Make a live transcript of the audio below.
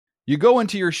You go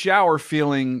into your shower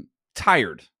feeling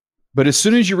tired, but as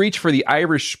soon as you reach for the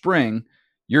Irish Spring,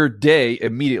 your day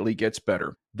immediately gets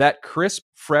better. That crisp,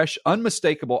 fresh,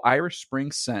 unmistakable Irish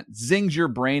Spring scent zings your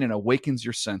brain and awakens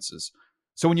your senses.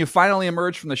 So when you finally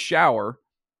emerge from the shower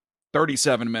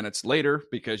 37 minutes later,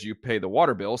 because you pay the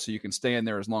water bill so you can stay in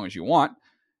there as long as you want,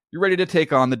 you're ready to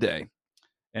take on the day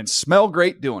and smell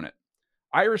great doing it.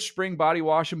 Irish Spring Body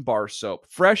Wash and Bar Soap.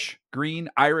 Fresh, green,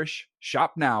 Irish.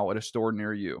 Shop now at a store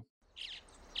near you.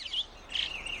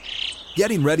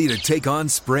 Getting ready to take on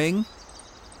spring?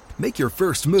 Make your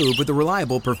first move with the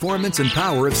reliable performance and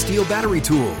power of Steel battery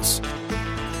tools.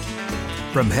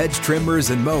 From hedge trimmers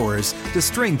and mowers to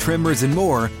string trimmers and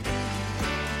more,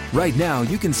 right now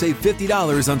you can save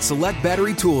 $50 on select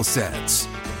battery tool sets.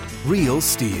 Real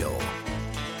Steel.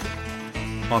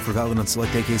 Offer valid on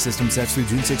select AK system sets through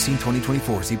June 16,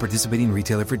 2024. See participating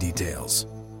retailer for details.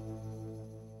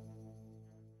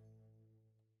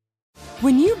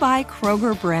 When you buy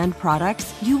Kroger brand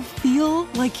products, you feel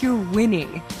like you're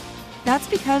winning. That's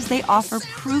because they offer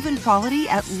proven quality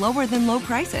at lower than low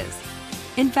prices.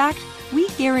 In fact, we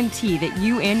guarantee that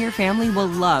you and your family will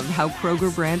love how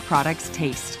Kroger brand products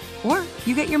taste, or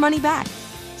you get your money back.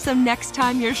 So next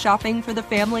time you're shopping for the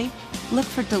family, look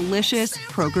for delicious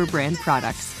Kroger brand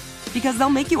products, because they'll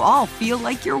make you all feel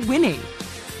like you're winning.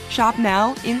 Shop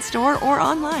now, in-store, or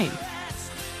online.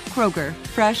 Kroger,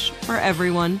 fresh for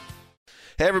everyone.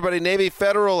 Hey everybody, Navy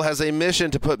Federal has a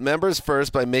mission to put members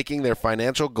first by making their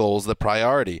financial goals the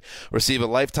priority. Receive a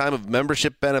lifetime of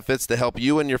membership benefits to help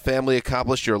you and your family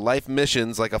accomplish your life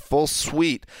missions, like a full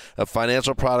suite of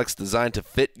financial products designed to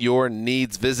fit your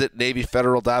needs. Visit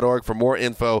NavyFederal.org for more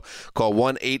info. Call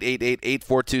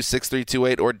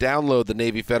 1-888-842-6328 or download the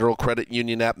Navy Federal Credit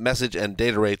Union app. Message and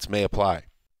data rates may apply.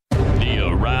 The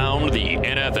Around the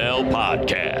NFL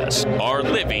podcast are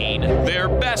living their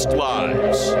best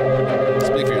lives.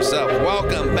 Speak for yourself.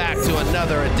 Welcome back to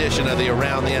another edition of the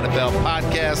Around the NFL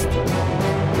podcast.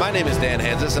 My name is Dan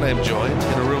Hansis, and I'm joined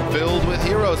in a room filled with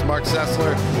heroes: Mark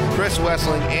Sessler, Chris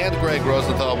Wessling, and Greg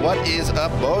Rosenthal. What is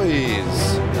up,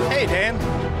 boys? Hey, Dan.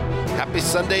 Happy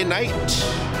Sunday night.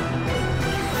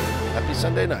 Happy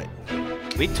Sunday night.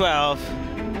 Week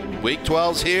 12. Week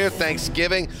 12's here.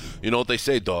 Thanksgiving. You know what they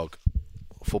say, dog?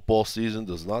 Football season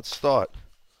does not start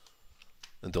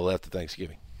until after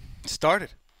Thanksgiving. Started.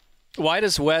 Why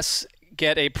does Wes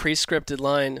get a pre-scripted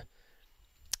line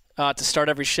to start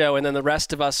every show, and then the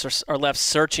rest of us are left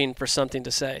searching for something to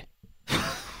say?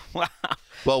 Wow.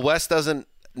 Well, Wes doesn't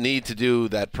need to do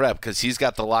that prep because he's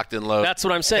got the locked-in load. That's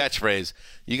what I'm saying. Catchphrase.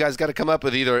 You guys got to come up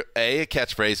with either a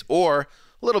catchphrase or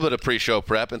a little bit of pre-show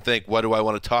prep and think, what do I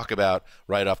want to talk about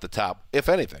right off the top, if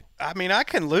anything? I mean, I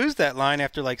can lose that line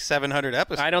after like 700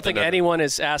 episodes. I don't think anyone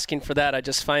is asking for that. I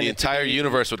just find the entire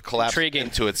universe would collapse intriguing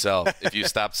into itself if you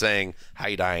stopped saying,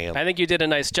 hi, Diane. I think you did a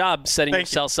nice job setting Thank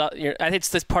yourself up. I think it's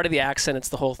this part of the accent. It's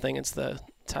the whole thing. It's the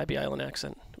Tybee Island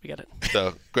accent. We get it.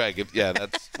 So, Greg,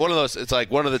 that's one of those. It's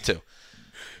like one of the two.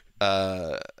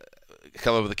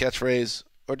 Come up with a catchphrase,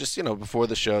 or just, before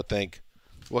the show, think,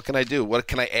 what can I do? What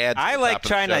can I add? I like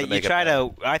trying to.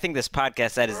 I think this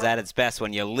podcast is at its best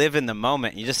when you live in the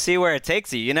moment. You just see where it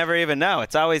takes you. You never even know.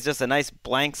 It's always just a nice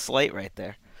blank slate right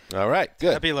there. All right,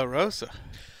 good. Tabula Rosa.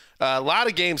 A lot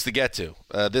of games to get to.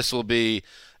 This will be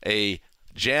a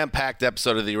jam-packed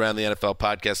episode of the Around the NFL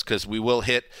podcast because we will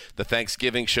hit the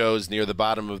Thanksgiving shows near the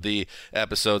bottom of the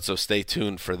episode, so stay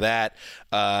tuned for that.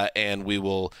 And we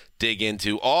will dig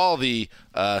into all the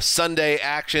Sunday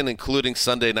action, including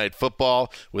Sunday Night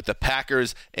Football with the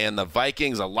Packers and the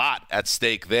Vikings. A lot at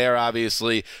stake there,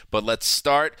 obviously. But let's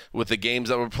start with the games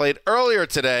that were played earlier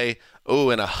today.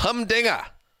 In a humdinger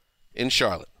in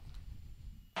Charlotte.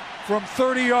 From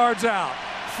 30 yards out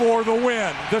for the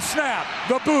win. The snap,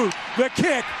 the boot, the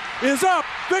kick is up.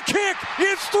 The kick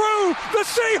is through. The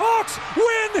Seahawks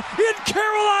win in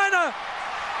Carolina.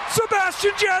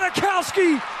 Sebastian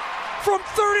Janikowski from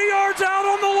 30 yards out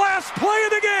on the last play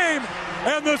of the game.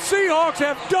 And the Seahawks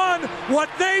have done what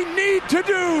they need to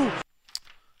do.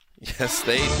 Yes,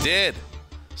 they did.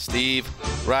 Steve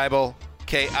Reibel,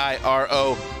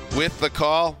 K-I-R-O, with the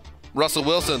call. Russell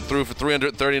Wilson threw for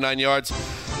 339 yards.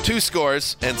 2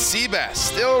 scores, and Seabass,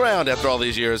 still around after all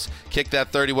these years, kicked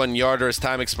that 31-yarder as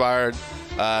time expired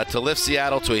to lift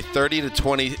Seattle to a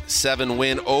 30-27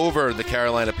 win over the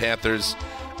Carolina Panthers.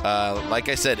 Like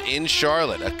I said, in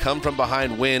Charlotte, a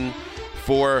come-from-behind win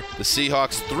for the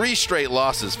Seahawks. 3 straight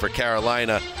losses for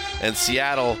Carolina, and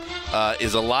Seattle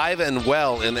is alive and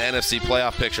well in the NFC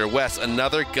playoff picture. Wes,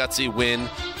 another gutsy win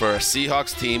for a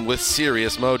Seahawks team with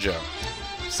serious mojo.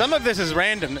 Some of this is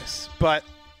randomness, but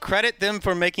credit them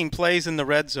for making plays in the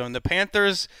red zone. The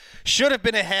Panthers should have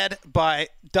been ahead by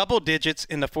double digits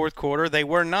in the fourth quarter. They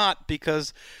were not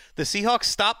because the Seahawks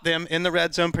stopped them in the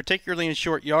red zone, particularly in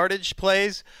short yardage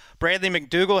plays. Bradley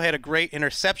McDougald had a great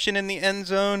interception in the end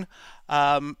zone.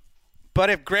 But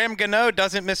if Graham Gano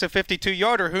doesn't miss a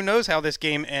 52-yarder, who knows how this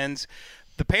game ends.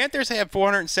 The Panthers have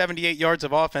 478 yards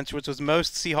of offense, which was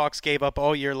most Seahawks gave up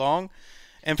all year long.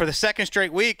 And for the second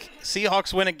straight week,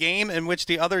 Seahawks win a game in which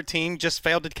the other team just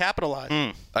failed to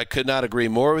capitalize. I could not agree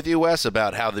more with you, Wes,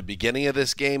 about how the beginning of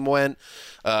this game went.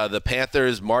 The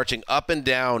Panthers marching up and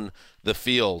down the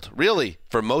field, really,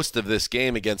 for most of this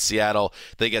game against Seattle.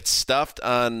 They get stuffed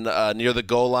on near the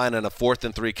goal line on a 4th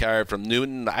and 3 carry from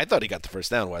Newton. I thought he got the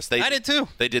first down, Wes. I did too.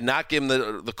 They did not give him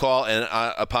the call, and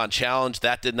upon challenge,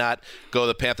 that did not go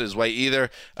the Panthers' way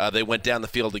either. They went down the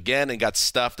field again and got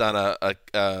stuffed on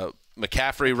a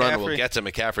McCaffrey run. We'll get to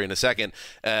McCaffrey in a second.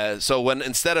 So when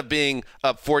instead of being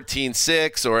up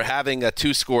 14-6 or having a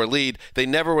 2-score lead, they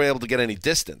never were able to get any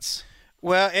distance.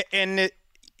 Well,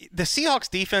 the Seahawks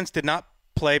defense did not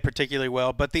play particularly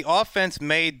well, but the offense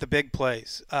made the big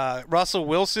plays. Russell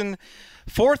Wilson,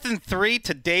 4th and 3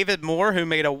 to David Moore, who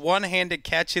made a one-handed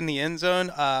catch in the end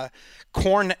zone.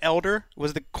 Corn Elder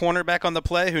was the cornerback on the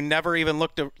play, who never even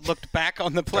looked back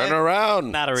on the play. Turn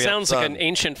around. Not a real Sounds like an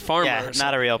ancient farmer. Yeah,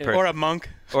 not a real person. Or a monk.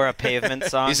 Or a Pavement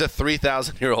song. He's a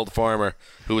 3,000-year-old farmer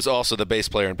who was also the bass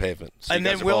player in Pavement. So and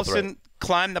then Wilson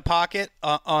climbed the pocket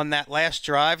on that last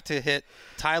drive to hit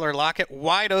Tyler Lockett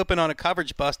wide open on a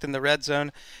coverage bust in the red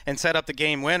zone and set up the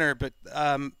game winner. But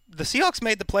the Seahawks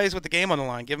made the plays with the game on the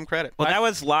line. Give them credit. Well, that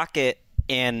was Lockett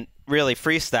and really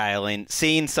freestyling,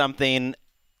 seeing something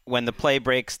when the play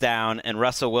breaks down, and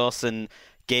Russell Wilson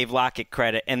gave Lockett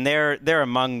credit. And they're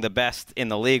among the best in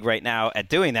the league right now at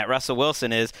doing that. Russell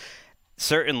Wilson is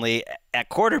certainly at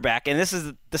quarterback, and this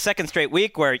is the second straight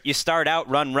week where you start out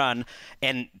run,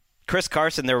 and Chris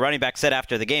Carson, their running back, said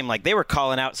after the game, like, they were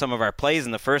calling out some of our plays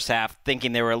in the first half,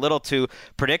 thinking they were a little too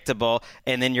predictable,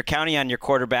 and then you're counting on your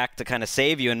quarterback to kind of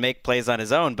save you and make plays on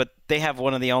his own, but they have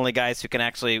one of the only guys who can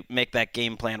actually make that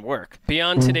game plan work.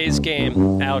 Beyond today's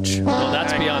game. Ouch. Well,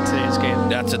 that's beyond today's game.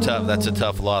 That's a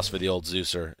tough loss for the old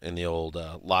Zeuser in the old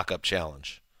lockup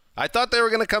challenge. I thought they were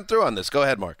going to come through on this. Go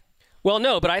ahead, Mark. Well,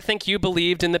 no, but I think you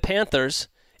believed in the Panthers.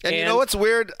 And you know what's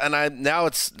weird? And now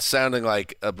it's sounding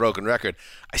like a broken record.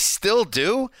 I still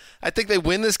do. I think they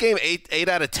win this game 8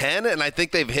 out of 10, and I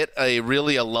think they've hit a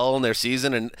lull in their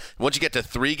season. And once you get to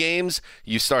 3 games,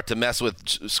 you start to mess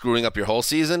with screwing up your whole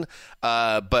season.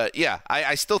 But yeah,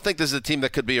 I still think this is a team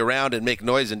that could be around and make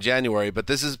noise in January. But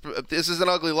this is an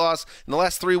ugly loss. And the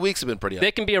last 3 weeks have been pretty ugly.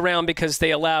 They can be around because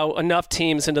they allow enough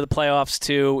teams into the playoffs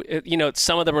to,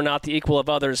 some of them are not the equal of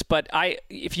others. But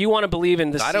if you want to believe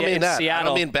in I don't mean that. Seattle, I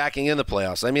don't mean backing in the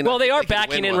playoffs. I mean, well, they are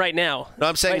backing in right now. No,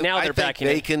 I'm saying right now they're backing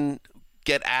in. They can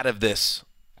get out of this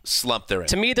slump they're in.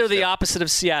 To me, they're the opposite of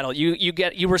Seattle.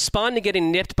 You respond to getting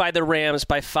nipped by the Rams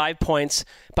by 5 points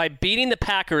by beating the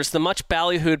Packers, the much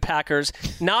ballyhooed Packers,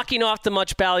 knocking off the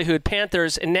much ballyhooed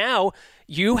Panthers, and now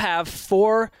you have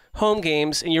 4 home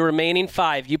games in your remaining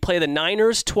 5. You play the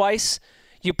Niners twice.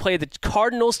 You play the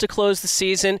Cardinals to close the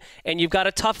season, and you've got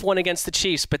a tough one against the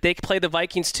Chiefs, but they play the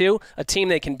Vikings too, a team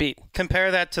they can beat. Compare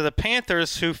that to the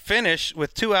Panthers, who finish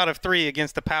with 2 out of 3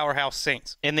 against the powerhouse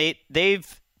Saints. And they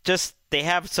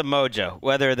have some mojo,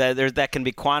 whether that can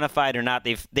be quantified or not.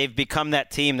 They've become that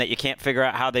team that you can't figure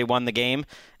out how they won the game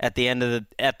at the end of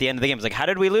the game. It's like, how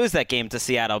did we lose that game to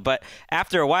Seattle? But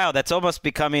after a while, that's almost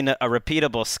becoming a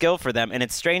repeatable skill for them, and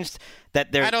it's strange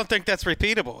that they're. I don't think that's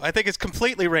repeatable. I think it's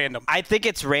completely random. I think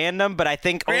it's random, but I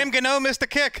think Graham Gano missed a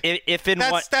kick.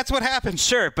 That's what happened.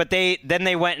 Sure, but they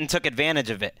went and took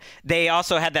advantage of it. They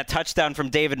also had that touchdown from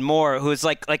David Moore, who's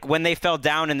like when they fell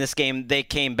down in this game, they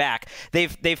came back.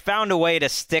 They've found a way to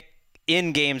stick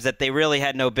in games that they really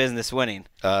had no business winning.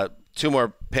 2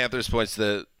 more Panthers points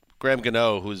to Graham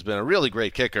Gano, who's been a really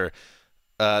great kicker.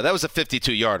 That was a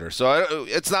 52-yarder. So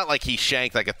it's not like he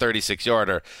shanked like a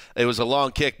 36-yarder. It was a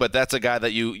long kick, but that's a guy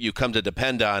that you come to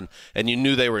depend on, and you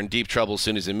knew they were in deep trouble as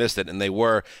soon as he missed it, and they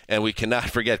were. And we cannot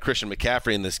forget Christian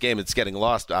McCaffrey in this game. It's getting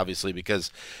lost, obviously,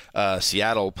 because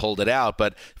Seattle pulled it out.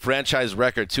 But franchise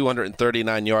record,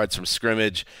 239 yards from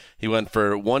scrimmage. He went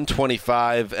for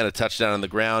 125 and a touchdown on the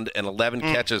ground and 11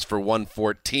 catches for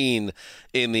 114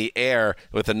 in the air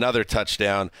with another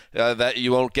touchdown. That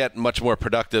you won't get much more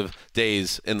productive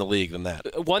days in the league than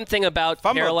that. One thing about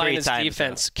Carolina's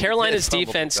defense, Carolina's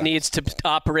defense needs to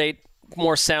operate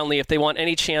more soundly if they want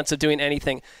any chance of doing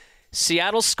anything.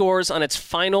 Seattle scores on its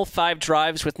final 5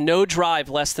 drives with no drive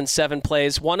less than 7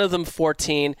 plays, one of them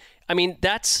 14. I mean,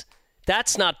 that's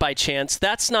That's not by chance.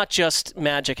 That's not just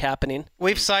magic happening.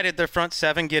 We've cited their front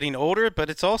seven getting older, but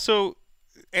it's also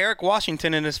Eric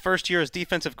Washington in his first year as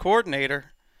defensive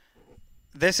coordinator.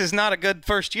 This is not a good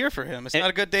first year for him. It's not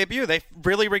a good debut. They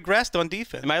really regressed on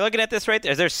defense. Am I looking at this right?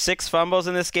 Is there 6 fumbles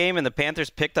in this game, and the Panthers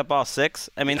picked up all 6?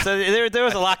 I mean, so there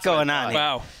was a lot going on.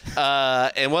 Wow.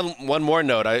 And one more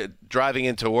note. Driving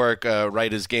into work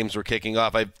right as games were kicking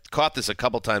off, I've caught this a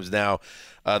couple times now.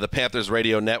 The Panthers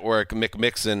radio network, Mick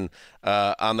Mixon,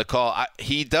 on the call.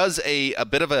 He does a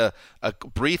bit of a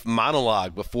brief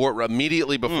monologue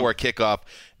immediately before kickoff,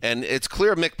 and it's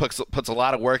clear Mick puts a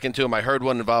lot of work into him. I heard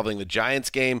one involving the Giants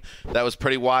game. That was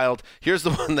pretty wild. Here's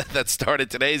the one that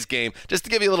started today's game, just to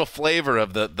give you a little flavor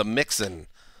of the Mixon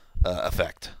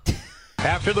effect.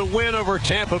 After the win over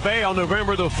Tampa Bay on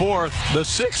November the 4th, the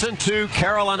 6-2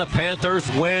 Carolina Panthers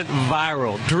went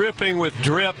viral. Dripping with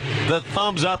drip, the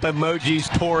thumbs up emojis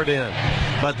poured in.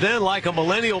 But then, like a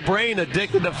millennial brain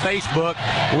addicted to Facebook,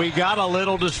 we got a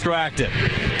little distracted.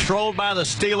 Trolled by the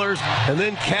Steelers and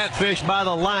then catfished by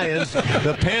the Lions,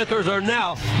 the Panthers are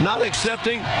now not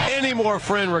accepting any more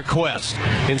friend requests.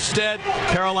 Instead,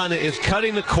 Carolina is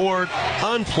cutting the cord,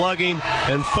 unplugging,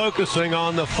 and focusing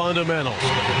on the fundamentals.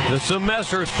 The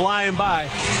semester is flying by,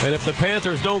 and if the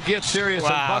Panthers don't get serious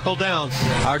and buckle down,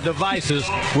 our devices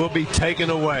will be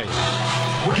taken away.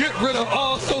 Get rid of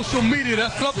all social media.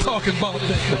 That's what I'm talking about.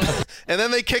 And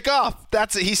then they kick off.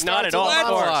 That's it. He starts Not at all a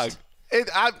monologue.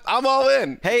 I'm all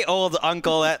in. Hey, old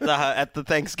uncle at the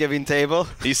Thanksgiving table.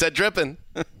 He said dripping.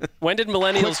 When did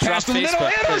millennials drop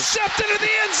Facebook? Intercepted in the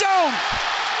end zone.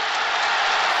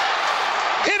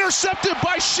 Intercepted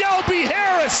by Shelby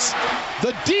Harris,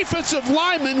 the defensive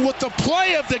lineman with the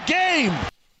play of the game.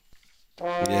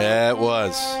 Yeah, it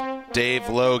was. Dave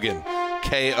Logan,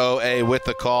 KOA with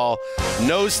the call.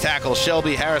 Nose tackle,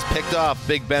 Shelby Harris picked off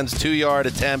Big Ben's 2-yard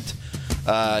attempt.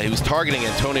 He was targeting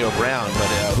Antonio Brown,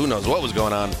 but who knows what was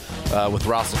going on with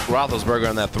Roethlisberger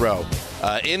on that throw.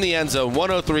 In the end zone,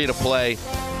 1:03 to play.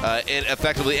 It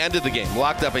effectively ended the game.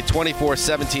 Locked up a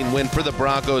 24-17 win for the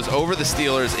Broncos over the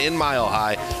Steelers in Mile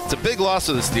High. It's a big loss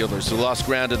for the Steelers, who lost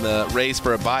ground in the race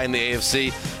for a bye in the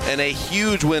AFC, and a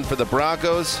huge win for the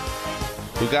Broncos,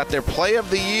 who got their play of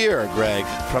the year, Greg,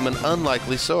 from an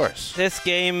unlikely source. This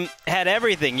game had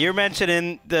everything. You're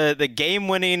mentioning the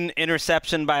game-winning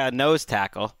interception by a nose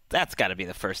tackle. That's got to be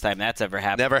the first time that's ever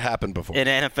happened. Never happened before. In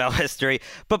NFL history.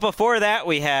 But before that,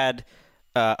 we had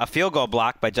a field goal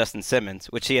block by Justin Simmons,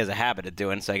 which he has a habit of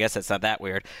doing, so I guess that's not that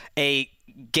weird. A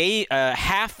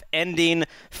half-ending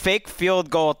fake field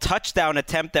goal touchdown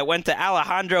attempt that went to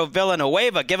Alejandro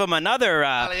Villanueva. Give him another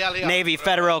Navy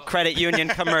Federal Credit Union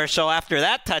commercial after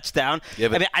that touchdown. I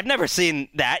mean, I've never seen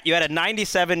that. You had a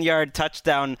 97-yard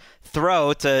touchdown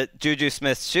throw to Juju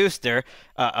Smith-Schuster,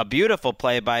 a beautiful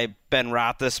play by Ben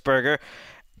Roethlisberger.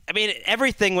 I mean,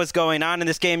 everything was going on in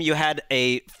this game. You had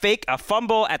a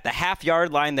fumble at the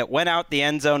half-yard line that went out the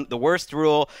end zone, the worst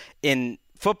rule in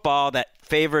football that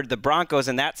favored the Broncos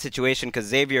in that situation because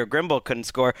Xavier Grimble couldn't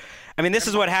score. I mean, this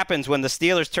is what happens when the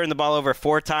Steelers turn the ball over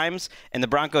 4 times and the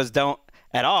Broncos don't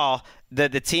at all. The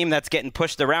team that's getting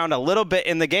pushed around a little bit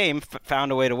in the game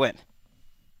found a way to win.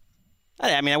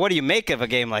 I mean, what do you make of a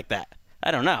game like that?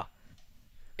 I don't know.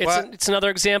 It's another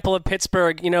example of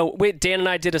Pittsburgh. You know, Dan and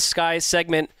I did a Sky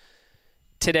segment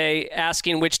today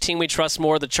asking which team we trust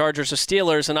more, the Chargers or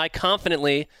Steelers, and I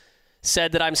confidently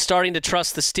said that I'm starting to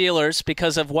trust the Steelers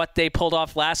because of what they pulled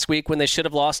off last week when they should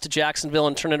have lost to Jacksonville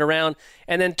and turned it around.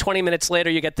 And then 20 minutes later,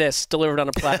 you get this delivered on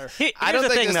a platter. I don't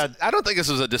think this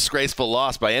was a disgraceful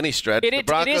loss by any stretch. It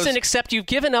isn't, except you've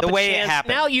given up a chance.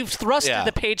 Now you've thrusted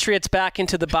the Patriots back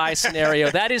into the bye scenario.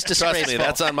 That is disgraceful. Trust me,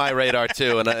 that's on my radar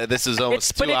too, and this is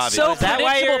almost too obvious. But it's so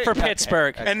predictable for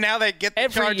Pittsburgh. And now they get the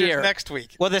Chargers next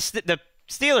week. Well, the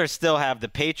Steelers still have the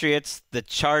Patriots, the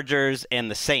Chargers, and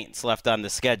the Saints left on the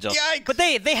schedule. Yikes. But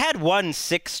they had won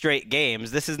 6 straight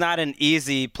games. This is not an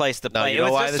easy place to play. No, it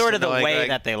was just sort of the way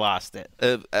that they lost it.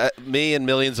 Me and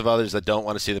millions of others that don't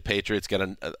want to see the Patriots get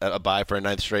a bye for a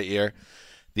 9th straight year.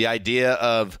 The idea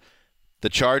of the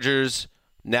Chargers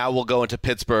now will go into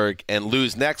Pittsburgh and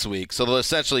lose next week, so they'll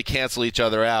essentially cancel each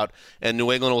other out, and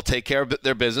New England will take care of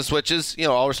their business, which is,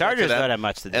 all respect Chargers to them. don't have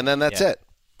much to do. And then that's it.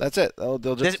 That's it. They'll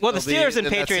just, the Steelers and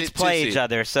Patriots play each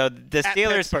other, so the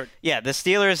Steelers. The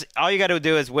Steelers. All you got to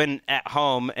do is win at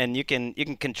home, and you can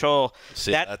control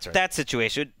that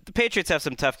situation. The Patriots have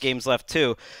some tough games left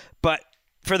too, but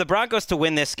for the Broncos to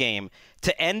win this game,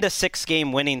 to end a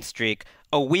 6-game winning streak,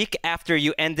 a week after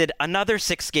you ended another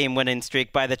 6-game winning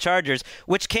streak by the Chargers,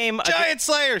 which came Giant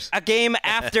Slayers, a game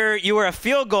after you were a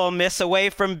field goal miss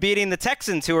away from beating the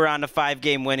Texans, who were on a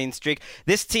 5-game winning streak.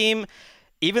 This team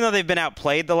even though they've been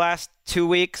outplayed the last 2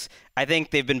 weeks, I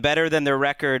think they've been better than their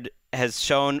record has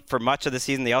shown for much of the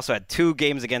season. They also had 2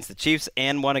 games against the Chiefs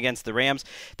and 1 against the Rams.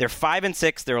 They're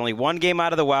 5-6. They're only 1 game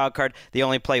out of the wild card. They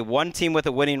only play 1 team with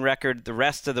a winning record the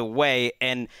rest of the way,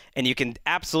 and you can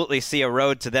absolutely see a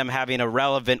road to them having a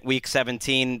relevant Week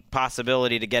 17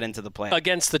 possibility to get into the playoffs.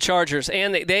 Against the Chargers.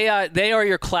 And they are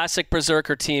your classic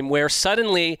berserker team where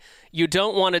suddenly you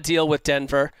don't want to deal with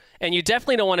Denver, and you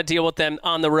definitely don't want to deal with them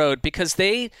on the road because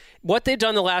what they've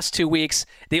done the last 2 weeks,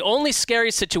 the only scary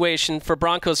situation for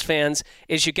Broncos fans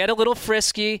is you get a little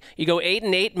frisky, you go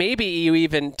 8-8, maybe you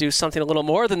even do something a little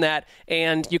more than that,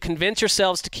 and you convince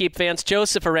yourselves to keep Vance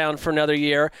Joseph around for another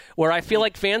year, where I feel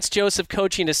like Vance Joseph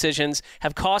coaching decisions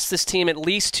have cost this team at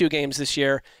least 2 games this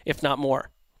year, if not more.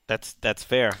 That's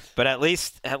fair, but at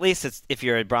least it's, if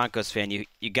you're a Broncos fan,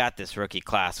 you got this rookie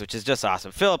class, which is just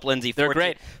awesome. Phillip Lindsay,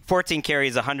 14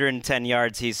 carries, 110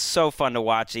 yards. He's so fun to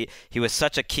watch. He was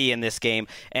such a key in this game,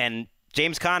 and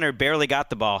James Conner barely got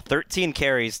the ball. 13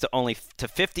 carries to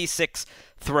 56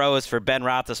 throws for Ben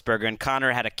Roethlisberger, and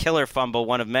Conner had a killer fumble,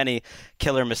 one of many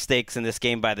killer mistakes in this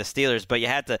game by the Steelers. But you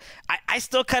had to – I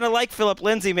still kind of like Phillip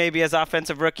Lindsay maybe as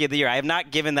Offensive Rookie of the Year. I have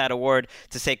not given that award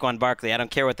to Saquon Barkley. I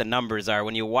don't care what the numbers are.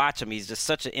 When you watch him, he's just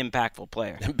such an impactful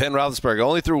player. Ben Roethlisberger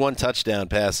only threw 1 touchdown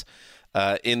pass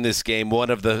in this game. One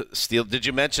of the steal. Did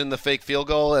you mention the fake field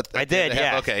goal? I did,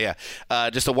 yeah. Okay, yeah.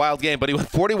 Just a wild game, but he went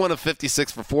 41 of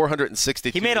 56 for 462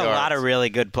 yards. He made a lot of really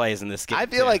good plays in this game. I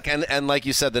feel like, and like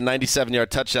you said, the 97-yard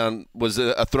touchdown was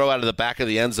a throw out of the back of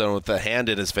the end zone with a hand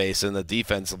in his face and the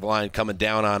defensive line coming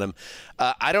down on him.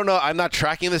 I don't know. I'm not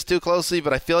tracking this too closely,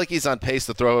 but I feel like he's on pace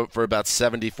to throw for about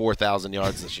 74,000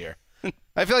 yards this year.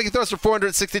 I feel like he throws for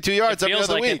 462 yards every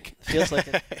other week. Feels like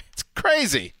it. It's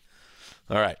crazy.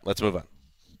 All right, let's move on.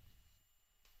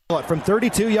 From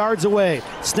 32 yards away.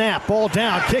 Snap, ball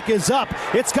down, kick is up.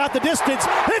 It's got the distance.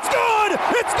 It's good!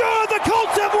 It's good! The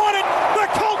Colts have won it! The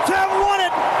Colts have won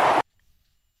it!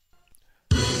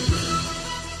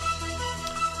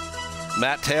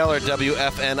 Matt Taylor,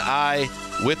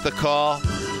 WFNI, with the call.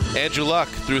 Andrew Luck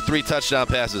threw 3 touchdown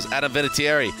passes. Adam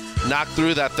Vinatieri knocked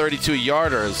through that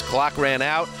 32-yarder as clock ran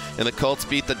out, and the Colts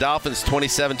beat the Dolphins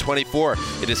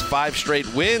 27-24. It is 5 straight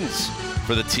wins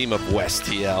for the team of West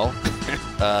TL.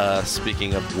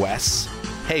 Speaking of Wes,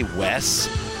 hey Wes,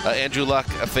 Andrew Luck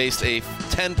faced a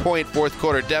 10-point fourth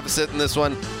quarter deficit in this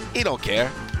one. He don't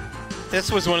care.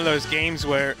 This was one of those games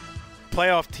where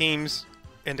playoff teams,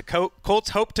 and the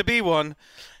Colts hope to be one,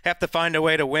 have to find a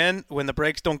way to win when the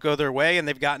breaks don't go their way, and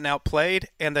they've gotten outplayed.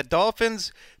 And the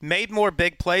Dolphins made more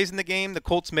big plays in the game. The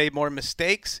Colts made more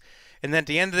mistakes. And then at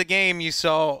the end of the game, you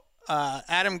saw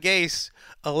Adam Gase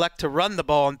elect to run the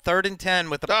ball on 3rd and 10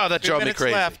 with about 2 minutes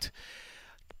left.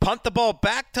 Punt the ball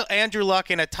back to Andrew Luck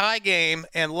in a tie game,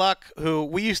 and Luck, who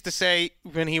we used to say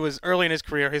when he was early in his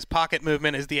career, his pocket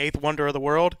movement is the 8th wonder of the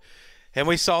world. And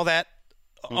we saw that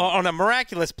on a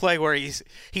miraculous play where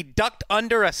he ducked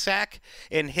under a sack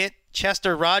and hit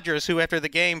Chester Rogers, who after the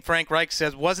game, Frank Reich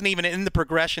says, wasn't even in the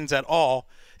progressions at all.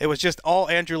 It was just all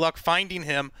Andrew Luck finding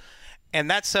him. And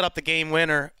that set up the game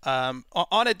winner on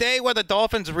a day where the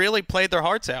Dolphins really played their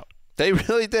hearts out. They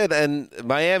really did. And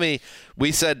Miami,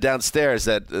 we said downstairs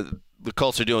that the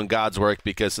Colts are doing God's work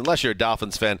because unless you're a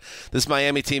Dolphins fan, this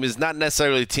Miami team is not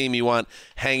necessarily a team you want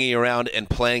hanging around and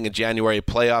playing a January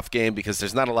playoff game because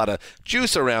there's not a lot of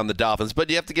juice around the Dolphins. But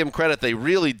you have to give them credit. They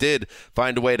really did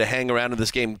find a way to hang around in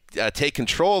this game, take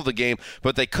control of the game,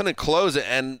 but they couldn't close it.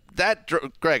 And that,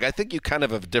 Greg, I think you kind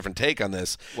of have a different take on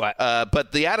this. What?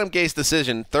 But the Adam Gase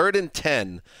decision, 3rd and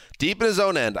 10, deep in his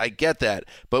own end, I get that.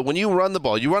 But when you run the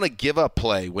ball, you want to give up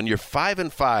play. When you're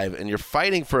 5-5 and you're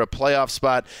fighting for a playoff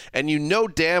spot, and you know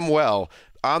damn well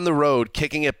on the road,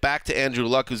 kicking it back to Andrew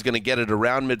Luck, who's going to get it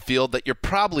around midfield, that you're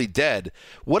probably dead.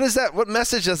 What is that? What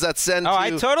message does that send to I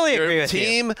totally your agree with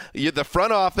team, the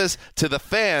front office, to the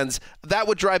fans? That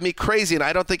would drive me crazy, and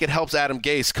I don't think it helps Adam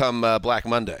Gase come Black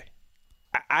Monday.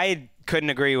 I couldn't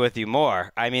agree with you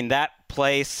more. I mean, that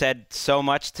play said so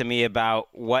much to me about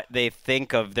what they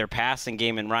think of their passing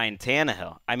game in Ryan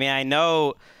Tannehill. I mean, I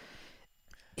know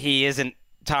he isn't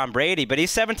Tom Brady, but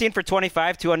he's 17 for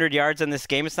 25, 200 yards in this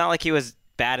game. It's not like he was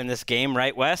bad in this game,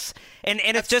 right, Wes? And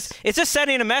it's just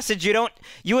sending a message you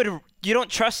don't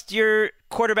trust your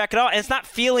quarterback at all, and it's not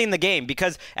feeling the game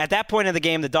because at that point in the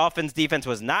game the Dolphins defense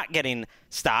was not getting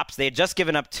stops. They had just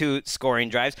given up 2 scoring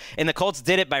drives, and the Colts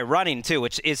did it by running too,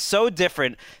 which is so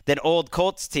different than old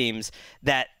Colts teams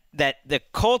that the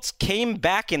Colts came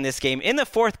back in this game in the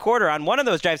fourth quarter on one of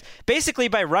those drives basically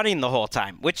by running the whole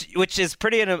time, which is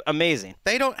pretty amazing.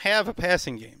 They don't have a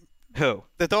passing game. Who?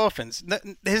 The Dolphins.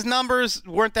 His numbers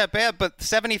weren't that bad, but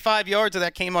 75 yards of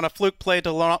that came on a fluke play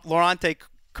to Laurent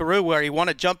Carew where he won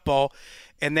a jump ball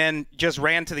and then just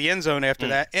ran to the end zone after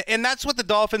that. And that's what the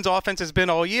Dolphins' offense has been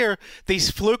all year, these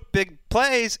fluke big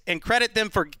plays, and credit them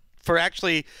for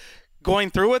actually going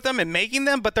through with them and making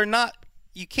them, but they're not.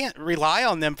 You can't rely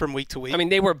on them from week to week. I mean,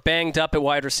 they were banged up at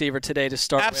wide receiver today to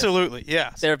start Absolutely, with.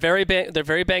 yes. They're very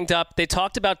banged up. They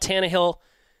talked about Tannehill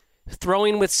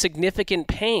throwing with significant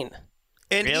pain.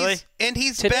 And really?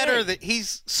 He's Today. better.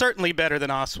 He's certainly better than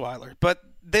Osweiler. But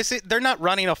they're not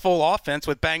running a full offense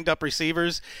with banged up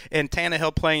receivers and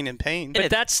Tannehill playing in pain. But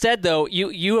that said, though,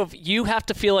 you have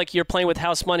to feel like you're playing with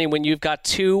house money when you've got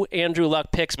 2 Andrew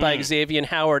Luck picks by Xavier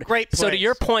Howard. Great plays. So to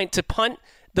your point, to punt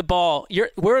the ball,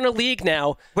 we're in a league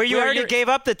now where you already gave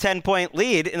up the 10-point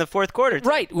lead in the fourth quarter.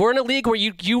 Right. We're in a league where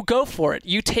you go for it.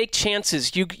 You take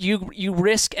chances. You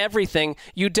risk everything.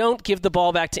 You don't give the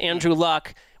ball back to Andrew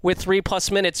Luck with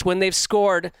 3+ minutes when they've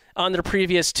scored on their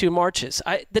previous 2 marches.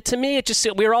 To me, it just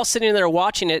we were all sitting there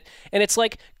watching it, and it's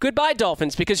like, goodbye,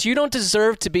 Dolphins, because you don't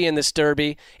deserve to be in this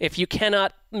derby if you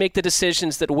cannot make the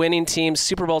decisions that winning teams,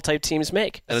 Super Bowl type teams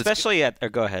make. Especially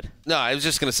go ahead. No, I was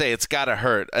just going to say it's got to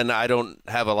hurt, and I don't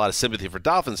have a lot of sympathy for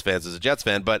Dolphins fans as a Jets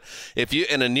fan, but if you,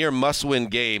 in a near must-win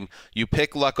game, you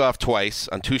pick Luck off twice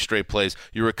on 2 straight plays,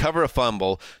 you recover a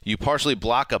fumble, you partially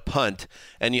block a punt,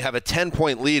 and you have a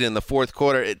 10-point lead in the fourth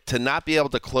quarter, to not be able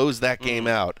to close that game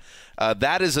out,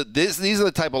 these are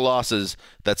the type of losses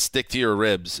that stick to your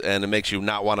ribs, and it makes you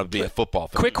not want to be a football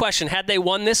fan. Quick question: had they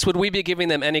won this, would we be giving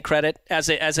them any credit as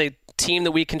a team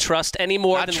that we can trust any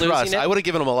more than losing it? I would have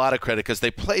given them a lot of credit because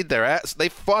they played their ass. They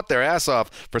fought their ass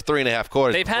off for 3.5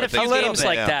 quarters. They've had a few games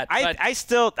like that.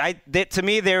 To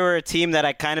me, they were a team that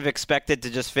I kind of expected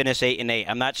to just finish 8-8.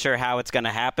 I'm not sure how it's going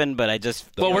to happen, but I just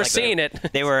we're seeing it.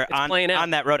 They were on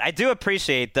that road. I do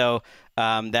appreciate though.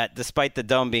 That despite the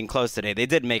dome being closed today, they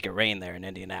did make it rain there in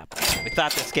Indianapolis. We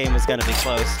thought this game was going to be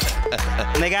close,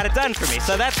 and they got it done for me.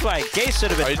 So that's why Gase should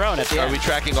have been thrown at the end. Are we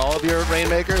tracking all of your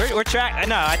rainmakers? We're tracking.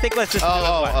 No, I think let's just.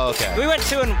 Okay. We went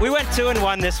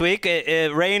 2-1 this week.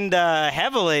 It rained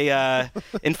heavily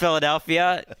in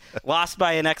Philadelphia. Lost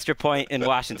by an extra point in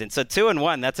Washington. So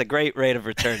 2-1. That's a great rate of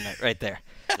return right there.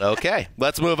 Okay,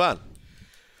 let's move on.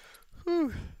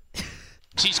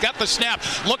 He's got the snap,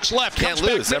 looks left, Can't comes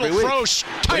lose back, every middle week. throws,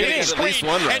 tight end screen,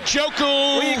 and Njoku.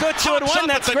 Well, you go 2-1,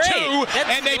 that's great.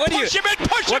 And they push him and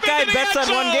push him What guy into the bets end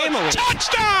on one zone. game a week?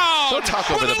 Touchdown! Don't talk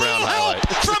over the Brown highlight.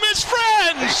 From his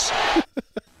friends.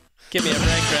 Give me a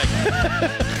break, Greg.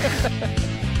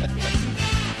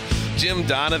 Jim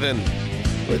Donovan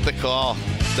with the call.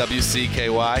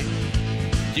 WCKY.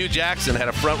 Hugh Jackson had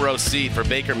a front row seat for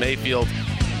Baker Mayfield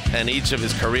and each of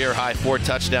his career-high 4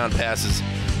 touchdown passes,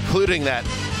 including that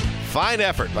fine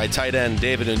effort by tight end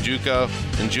David Njoku.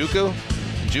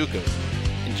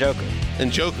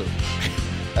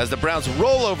 As the Browns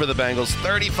roll over the Bengals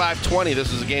 35-20.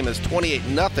 This was a game that's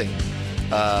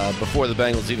 28-0 before the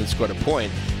Bengals even scored a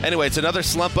point. Anyway, it's another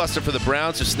slump buster for the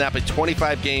Browns, who snap a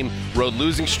 25-game road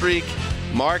losing streak.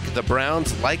 Mark, the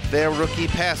Browns, like their rookie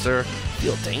passer,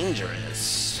 feel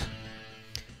dangerous.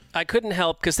 I couldn't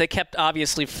help because they kept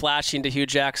obviously flashing to Hugh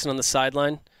Jackson on the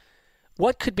sideline.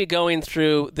 What could be going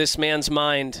through this man's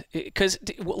mind? Because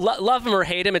love him or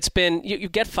hate him, it's been you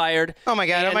get fired. Oh my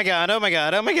God! Oh my God! Oh my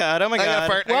God! Oh my God! Oh my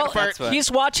God! Well,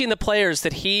 he's watching the players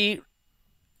that he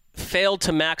failed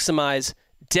to maximize,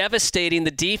 devastating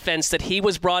the defense that he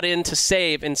was brought in to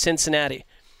save in Cincinnati.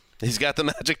 He's got the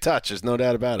magic touch. There's no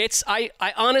doubt about it. I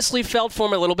honestly felt for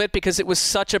him a little bit because it was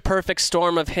such a perfect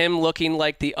storm of him looking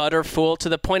like the utter fool, to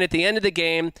the point at the end of the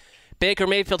game, Baker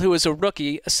Mayfield, who was a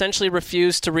rookie, essentially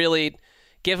refused to really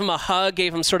give him a hug,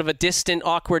 gave him sort of a distant,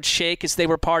 awkward shake as they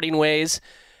were parting ways.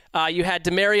 You had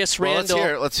Demarius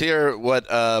Randall. Let's hear what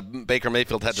Baker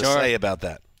Mayfield had to say about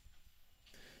that.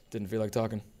 Didn't feel like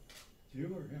talking. You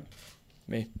or him?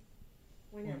 Me.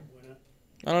 Why not?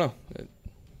 I don't know.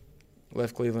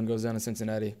 Left Cleveland, goes down to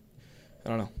Cincinnati. I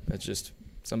don't know. It's just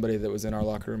somebody that was in our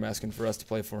locker room asking for us to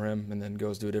play for him and then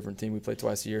goes to a different team. We play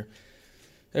twice a year.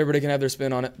 Everybody can have their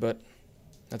spin on it, but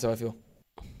that's how I feel.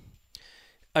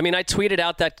 I mean, I tweeted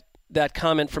out that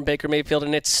comment from Baker Mayfield,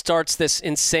 and it starts this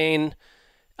insane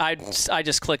I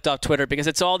just clicked off Twitter because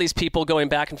it's all these people going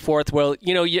back and forth. Well,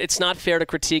 it's not fair to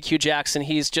critique Hugh Jackson.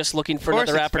 He's just looking for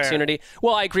another opportunity. Fair.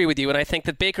 Well, I agree with you, and I think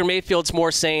that Baker Mayfield's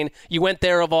more saying you went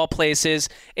there of all places,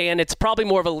 and it's probably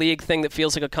more of a league thing that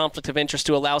feels like a conflict of interest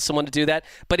to allow someone to do that.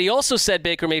 But he also said,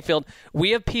 Baker Mayfield, we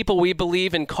have people we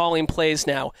believe in calling plays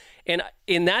now.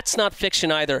 And that's not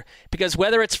fiction either, because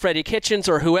whether it's Freddie Kitchens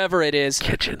or whoever it is,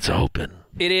 Kitchens open.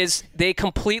 It is. They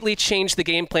completely changed the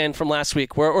game plan from last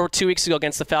week or 2 weeks ago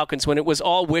against the Falcons when it was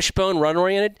all wishbone,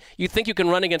 run-oriented. You think you can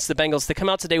run against the Bengals. They come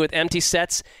out today with empty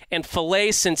sets and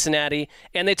fillet Cincinnati,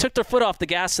 and they took their foot off the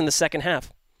gas in the second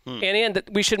half. And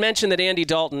we should mention that Andy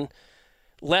Dalton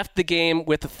left the game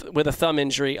with a thumb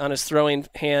injury on his throwing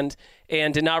hand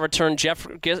and did not return. Jeff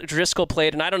Driscoll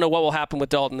played, and I don't know what will happen with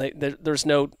Dalton. There's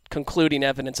no concluding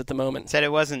evidence at the moment. Said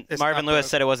it wasn't. Marvin Lewis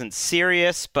said it wasn't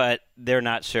serious, but they're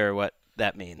not sure what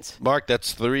that means. Mark,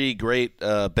 that's 3 great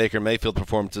Baker Mayfield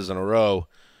performances in a row.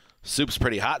 Soup's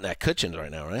pretty hot in that kitchen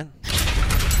right now, right?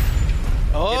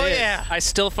 Oh, yeah. I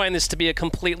still find this to be a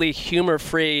completely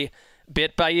humor-free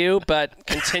bit by you, but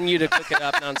continue to cook it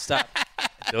up nonstop.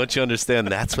 Don't you understand?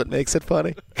 That's what makes it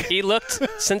funny. He looked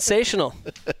sensational.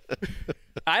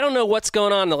 I don't know what's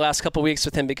going on the last couple of weeks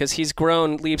with him because he's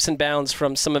grown leaps and bounds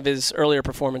from some of his earlier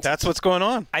performances. That's what's going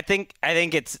on. I think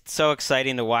it's so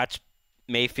exciting to watch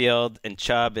Mayfield and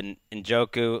Chubb and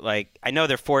Njoku. Like, I know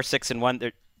they're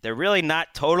 4-6-1. They're really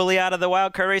not totally out of the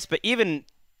wild card race, but even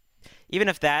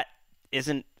if that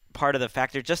isn't part of the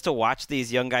factor, just to watch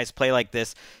these young guys play like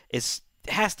this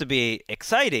has to be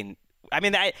exciting. I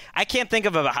mean, I can't think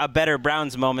of a better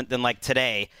Browns moment than like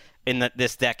today in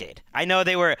this decade. I know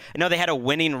they had a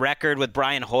winning record with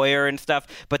Brian Hoyer and stuff,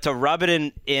 but to rub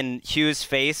it in Hughes'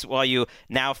 face while you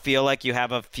now feel like you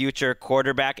have a future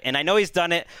quarterback, and I know he's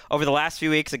done it over the last few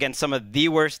weeks against some of the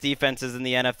worst defenses in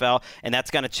the NFL, and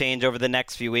that's going to change over the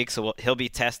next few weeks, so he'll be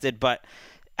tested, but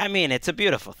I mean, it's a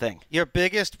beautiful thing. Your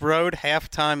biggest road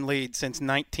halftime lead since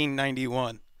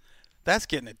 1991. That's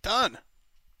getting it done.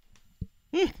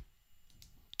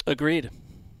 Agreed.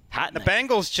 The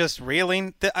Bengals just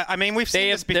reeling. I mean, we've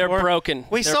seen this before. They're broken.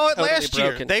 We saw it last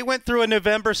year. They went through a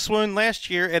November swoon last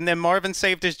year, and then Marvin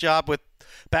saved his job with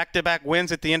back-to-back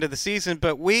wins at the end of the season.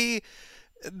 But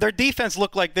their defense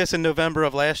looked like this in November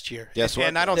of last year. Yes,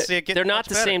 and I don't see it getting They're not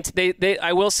the same.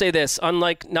 I will say this,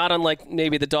 not unlike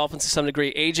maybe the Dolphins to some degree,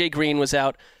 A.J. Green was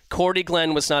out. Cordy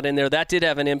Glenn was not in there. That did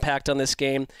have an impact on this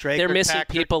game. They're missing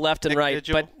people left and right.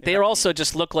 But they also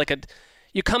just look like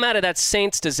you come out of that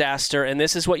Saints disaster, and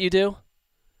this is what you do?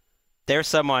 They're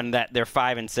someone that they're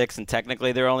 5-6, and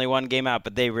technically they're only one game out,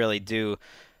 but they really do.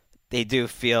 They do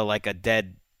feel like a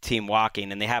dead team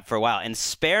walking, and they have for a while. And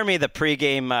spare me the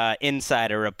pregame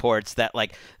insider reports that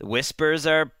like whispers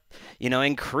are,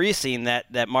 increasing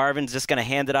that Marvin's just going to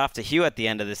hand it off to Hugh at the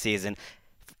end of the season.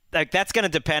 Like, that's going to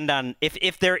depend on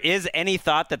if there is any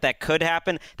thought that could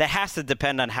happen. That has to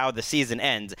depend on how the season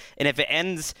ends, and if it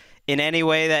ends in any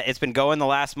way that it's been going the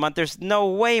last month, there's no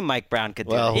way Mike Brown could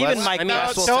do it. Even Mike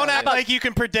Brown. Don't act like you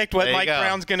can predict what Mike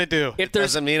Brown's going to do. If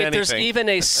there's even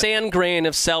a sand grain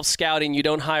of self-scouting, you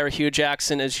don't hire Hugh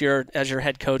Jackson as your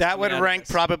head coach. That would rank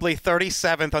probably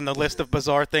 37th on the list of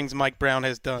bizarre things Mike Brown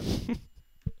has done.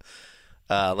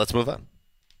 Let's move on.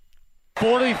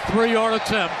 43-yard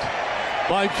attempt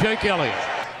by Jake Elliott.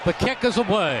 The kick is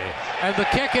away, and the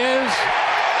kick is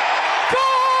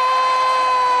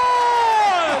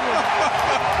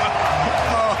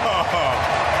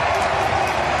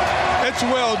It's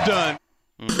well done.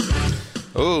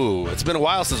 Ooh, it's been a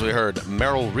while since we heard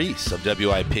Merrill Reese of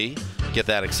WIP get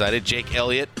that excited. Jake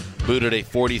Elliott booted a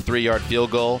 43-yard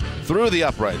field goal through the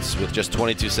uprights with just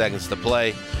 22 seconds to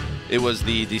play. It was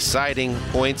the deciding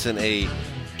points in a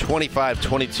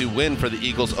 25-22 win for the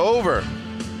Eagles over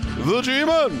the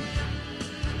G-Men,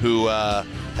 who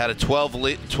had a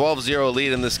 12-0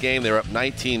 lead in this game. They were up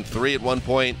 19-3 at one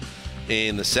point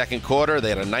in the second quarter. They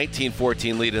had a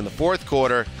 19-14 lead in the fourth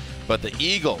quarter, but the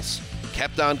Eagles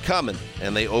kept on coming,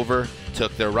 and they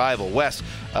overtook their rival. Wes,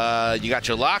 you got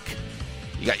your lock,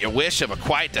 you got your wish of a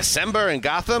quiet December in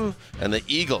Gotham, and the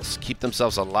Eagles keep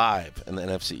themselves alive in the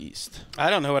NFC East. I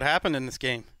don't know what happened in this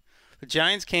game. The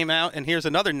Giants came out, and here's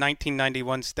another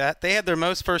 1991 stat. They had their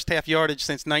most first-half yardage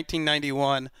since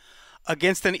 1991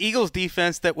 against an Eagles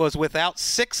defense that was without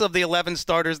 6 of the 11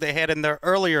 starters they had in their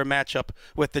earlier matchup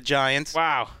with the Giants.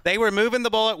 Wow. They were moving the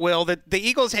ball at will. The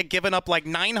Eagles had given up like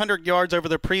 900 yards over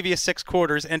the previous 6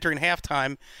 quarters entering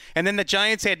halftime, and then the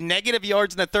Giants had negative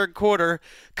yards in the third quarter,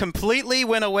 completely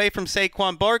went away from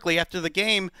Saquon Barkley. After the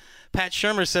game, Pat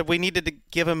Shurmur said we needed to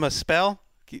give him a spell.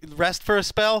 Rest for a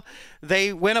spell.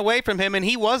 They went away from him, and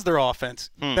he was their offense.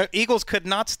 The Eagles could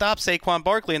not stop Saquon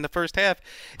Barkley in the first half.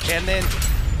 And then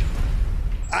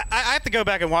I have to go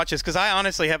back and watch this because I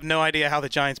honestly have no idea how the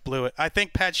Giants blew it. I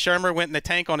think Pat Shurmur went in the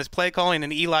tank on his play calling,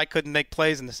 and Eli couldn't make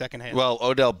plays in the second half. Well,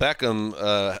 Odell Beckham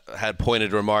had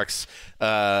pointed remarks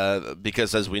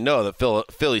because, as we know, the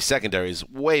Philly secondary is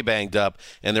way banged up,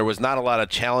 and there was not a lot of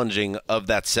challenging of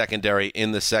that secondary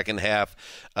in the second half.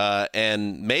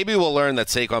 And maybe we'll learn that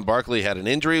Saquon Barkley had an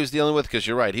injury he was dealing with, because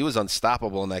you're right, he was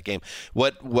unstoppable in that game.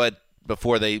 What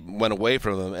before they went away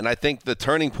from him, and I think the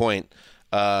turning point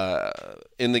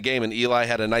in the game, and Eli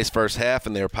had a nice first half,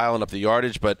 and they were piling up the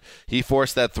yardage, but he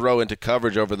forced that throw into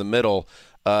coverage over the middle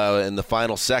in the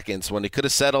final seconds when he could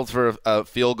have settled for a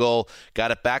field goal,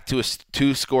 got it back to a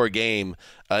 2-score game.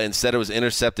 Instead, it was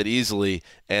intercepted easily,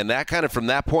 and that kind of from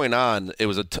that point on, it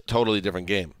was a totally different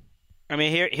game. I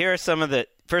mean, here are some of the.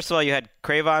 First of all, you had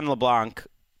Cravon LeBlanc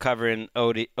covering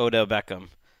Odell Beckham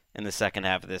in the second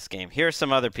half of this game. Here are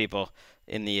some other people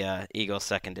in the Eagles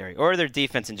secondary, or their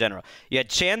defense in general. You had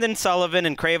Chandon Sullivan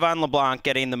and Cravon LeBlanc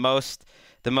getting the most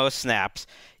snaps.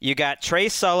 You got Trey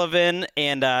Sullivan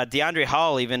and DeAndre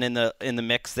Hall even in the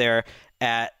mix there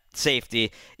at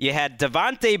safety. You had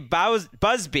Devontae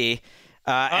Busby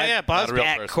at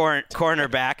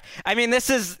cornerback. I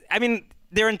mean,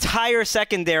 their entire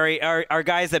secondary are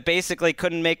guys that basically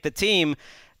couldn't make the team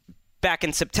back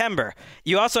in September.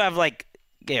 You also have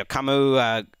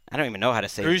Camus. I don't even know how to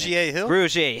say it.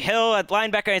 Grugier Hill at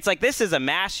linebacker. It's like this is a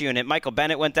mash unit. Michael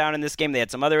Bennett went down in this game. They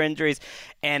had some other injuries.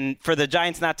 And for the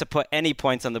Giants not to put any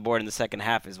points on the board in the second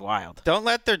half is wild. Don't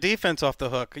let their defense off the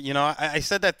hook. You know, I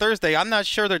said that Thursday. I'm not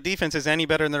sure their defense is any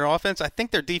better than their offense. I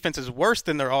think their defense is worse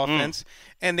than their offense.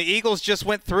 And the Eagles just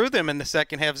went through them in the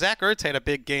second half. Zach Ertz had a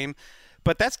big game.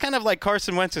 But that's kind of like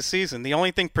Carson Wentz's season. The only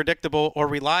thing predictable or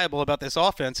reliable about this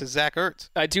offense is Zach Ertz.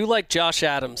 I do like Josh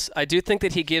Adams. I do think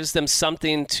that he gives them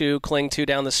something to cling to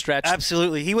down the stretch.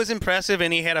 Absolutely. He was impressive,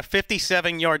 and he had a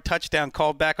 57-yard touchdown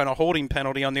called back on a holding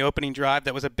penalty on the opening drive.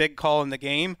 That was a big call in the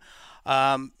game.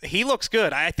 He looks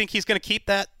good. I think he's going to keep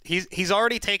that. He's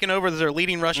already taken over as their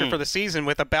leading rusher for the season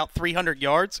with about 300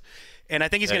 yards. And I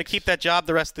think he's going to keep that job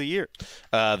the rest of the year.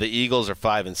 The Eagles are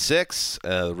 5-6.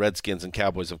 The Redskins and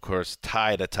Cowboys, of course,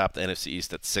 tied atop the NFC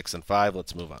East at 6-5.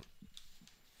 Let's move on.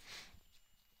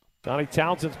 Donnie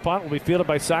Townsend's punt will be fielded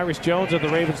by Cyrus Jones at the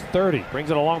Ravens 30.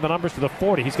 Brings it along the numbers to the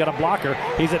 40. He's got a blocker.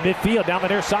 He's at midfield down the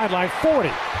near sideline. 40.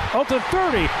 Oakland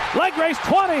 30. Leg race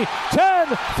 20.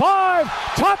 10.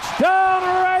 5.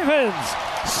 Touchdown Ravens.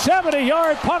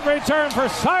 70-yard punt return for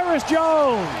Cyrus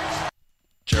Jones.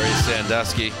 Jerry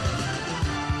Sandusky.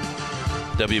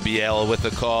 WBL with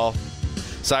the call.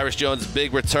 Cyrus Jones'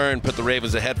 big return put the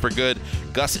Ravens ahead for good.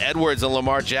 Gus Edwards and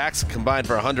Lamar Jackson combined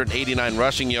for 189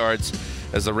 rushing yards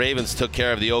as the Ravens took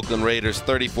care of the Oakland Raiders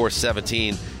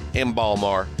 34-17 in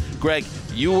Baltimore. Greg,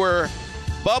 you were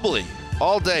bubbly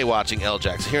all day watching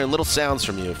L-Jax, hearing little sounds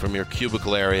from you from your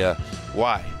cubicle area.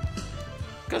 Why?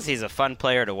 Because he's a fun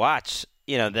player to watch.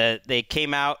 You know, they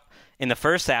came out in the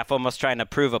first half almost trying to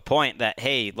prove a point that,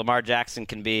 hey, Lamar Jackson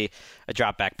can be a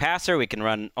drop-back passer. We can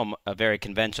run a very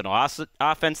conventional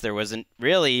offense. There wasn't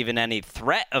really even any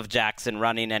threat of Jackson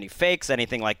running any fakes,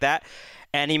 anything like that.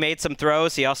 And he made some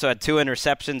throws. He also had 2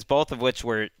 interceptions, both of which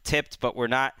were tipped but were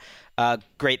not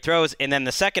great throws. And then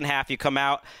the second half, you come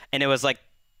out, and it was like,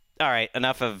 all right,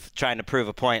 enough of trying to prove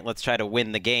a point. Let's try to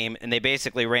win the game. And they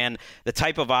basically ran the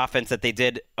type of offense that they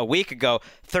did a week ago.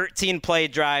 13-play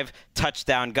drive,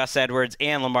 touchdown. Gus Edwards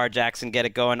and Lamar Jackson get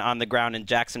it going on the ground, and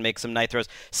Jackson makes some nice throws.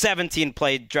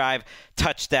 17-play drive,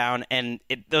 touchdown. And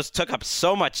those took up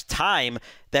so much time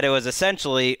that it was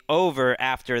essentially over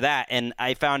after that. And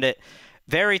I found it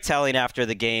very telling after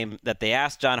the game that they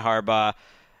asked John Harbaugh,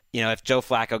 you know, if Joe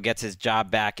Flacco gets his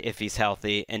job back if he's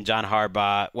healthy, and John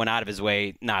Harbaugh went out of his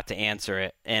way not to answer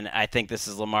it. And I think this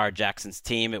is Lamar Jackson's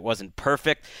team. It wasn't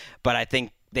perfect, but I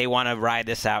think they want to ride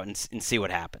this out and see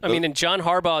what happens. I mean, and John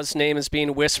Harbaugh's name is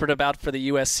being whispered about for the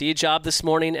USC job this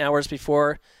morning, hours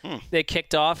before they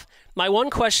kicked off. My one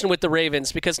question with the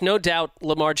Ravens, because no doubt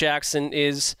Lamar Jackson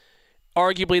is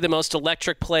arguably the most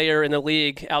electric player in the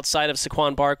league outside of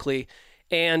Saquon Barkley.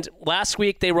 And last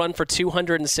week they run for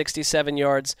 267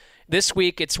 yards. This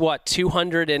week it's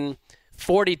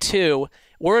 242.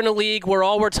 We're in a league where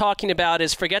all we're talking about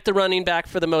is forget the running back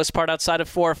for the most part outside of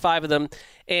 4 or 5 of them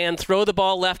and throw the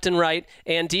ball left and right,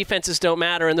 and defenses don't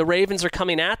matter. And the Ravens are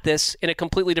coming at this in a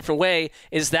completely different way.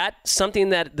 Is that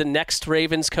something that the next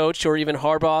Ravens coach or even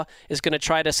Harbaugh is going to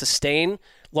try to sustain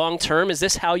long term? Is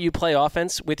this how you play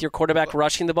offense with your quarterback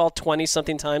rushing the ball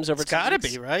 20-something times over 2 weeks? It's got to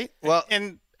be, right? Well,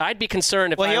 and I'd be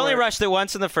concerned if he only rushed it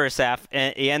once in the first half,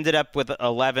 and he ended up with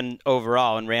 11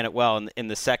 overall and ran it well in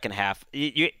the second half.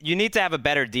 You need to have a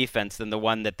better defense than the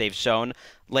one that they've shown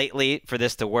lately for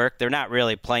this to work. They're not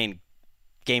really playing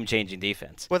game-changing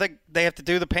defense. Well, they have to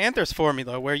do the Panthers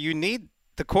formula where you need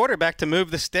the quarterback to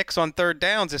move the sticks on third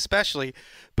downs especially.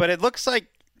 But it looks like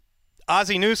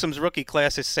Ozzie Newsome's rookie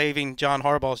class is saving John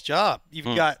Harbaugh's job.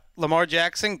 You've got Lamar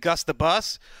Jackson, Gus the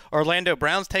Bus, Orlando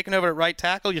Brown's taking over at right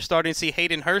tackle. You're starting to see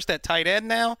Hayden Hurst at tight end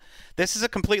now. This is a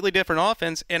completely different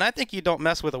offense, and I think you don't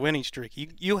mess with a winning streak.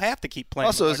 You have to keep playing.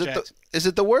 Also, Lamar is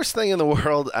it the worst thing in the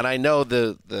world? And I know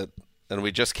and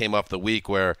we just came off the week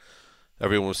where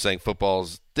everyone was saying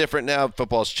football's different now,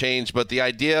 football's changed, but the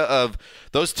idea of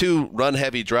those two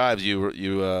run-heavy drives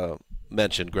you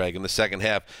mentioned, Greg, in the second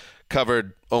half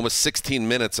covered almost 16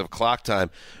 minutes of clock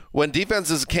time. When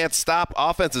defenses can't stop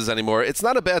offenses anymore, it's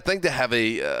not a bad thing to have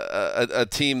a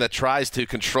team that tries to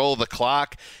control the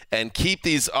clock and keep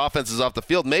these offenses off the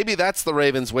field. Maybe that's the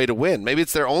Ravens' way to win. Maybe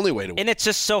it's their only way to win. And it's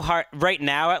just so hard right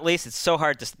now, at least. It's so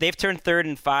hard to. They've turned 3rd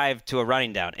and 5 to a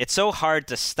running down. It's so hard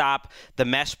to stop the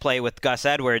mesh play with Gus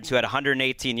Edwards, who had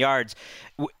 118 yards.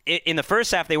 In the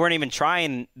first half, they weren't even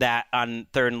trying that on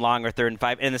 3rd and long or 3rd and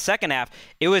 5. In the second half,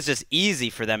 it was just easy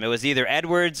for them. It was either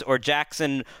Edwards or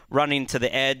Jackson running to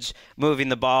the edge, moving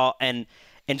the ball. And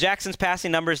Jackson's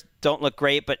passing numbers don't look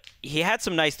great, but he had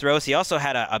some nice throws. He also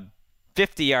had a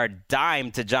 50-yard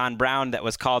dime to John Brown that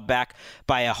was called back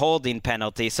by a holding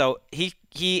penalty. So he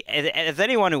as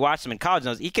anyone who watched him in college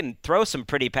knows, he can throw some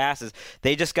pretty passes.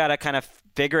 They just got to kind of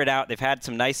figure it out. They've had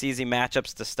some nice, easy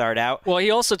matchups to start out. Well,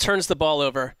 he also turns the ball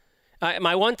over.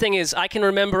 My one thing is I can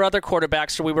remember other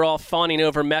quarterbacks where we were all fawning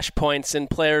over mesh points and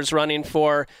players running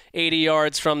for 80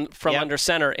 yards from under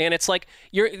center. And it's like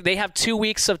they have 2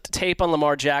 weeks of tape on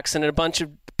Lamar Jackson and a bunch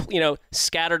of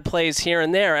scattered plays here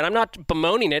and there. And I'm not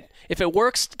bemoaning it. If it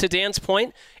works, to Dan's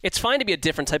point, it's fine to be a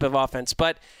different type of offense.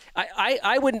 But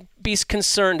I wouldn't be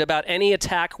concerned about any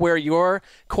attack where your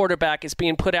quarterback is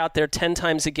being put out there 10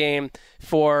 times a game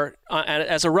for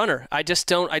as a runner. I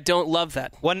don't love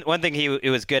that. One thing he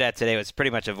was good at today was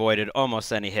pretty much avoided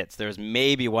almost any hits. There was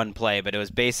maybe one play, but it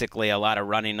was basically a lot of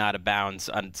running out of bounds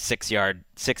on 6-yard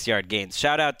gains.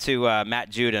 Shout out to Matt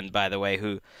Judon, by the way,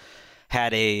 who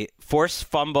had a forced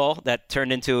fumble that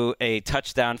turned into a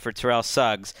touchdown for Terrell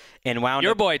Suggs and wound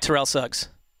Your boy, Terrell Suggs.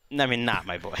 I mean, not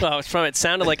my boy. Well, it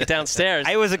sounded like it downstairs.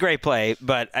 It was a great play,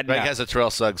 but Greg has a Terrell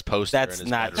Suggs poster. That's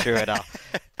not true at all.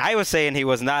 I was saying he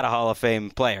was not a Hall of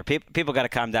Fame player. People got to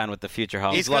calm down with the future Hall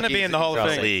of Fame. He's going to be in the Hall of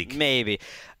Fame. League. Maybe.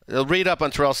 Read up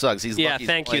on Terrell Suggs. He's lucky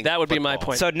thank you. That would be my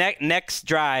point. So next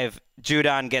drive,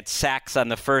 Judon gets sacks on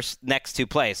the next 2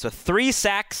 plays. So 3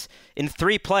 sacks in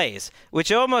 3 plays, which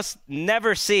you almost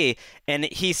never see. And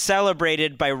he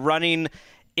celebrated by running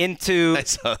into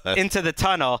the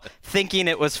tunnel, thinking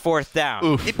it was 4th down.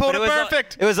 Oof. He pulled it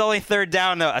perfect. It was only 3rd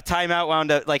down, though. A timeout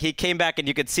wound up. Like, he came back, and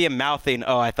you could see him mouthing,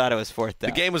 "Oh, I thought it was 4th down."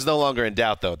 The game was no longer in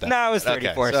doubt, though. No, it was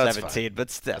 34-17,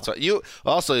 but still. That's what you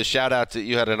also shout out to.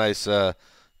 You had a nice.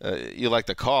 You like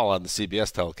the call on the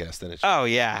CBS telecast, didn't you? Oh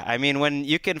yeah, I mean, when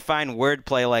you can find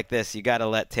wordplay like this, you got to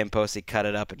let Tim Posey cut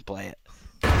it up and play it.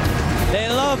 They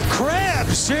love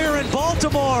crabs here in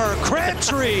Baltimore.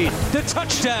 Crabtree, the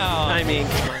touchdown. I mean,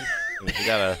 you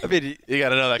gotta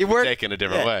know that can be taken a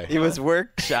different way. He was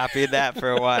workshopping that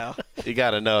for a while. You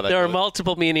gotta know that there are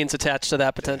multiple meanings attached to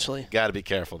that potentially. Got to be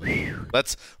careful.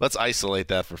 Let's isolate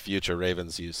that for future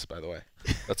Ravens use. By the way,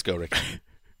 let's go, Ricky.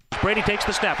 Brady takes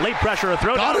the snap, late pressure, a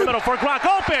throw down the middle for Gronk,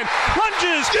 open,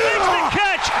 lunges, makes the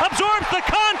catch, absorbs the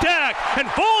contact, and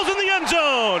falls in the end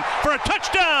zone for a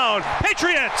touchdown.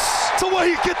 Patriots! It's the way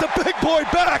you get the big boy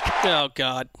back. Oh,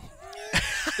 God.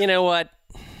 You know what?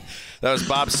 That was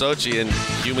Bob Sochi in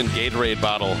human Gatorade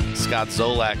bottle. Scott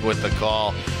Zolak with the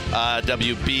call.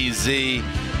 WBZ.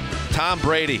 Tom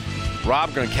Brady, Rob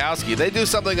Gronkowski. They do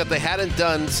something that they hadn't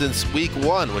done since week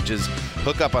 1, which is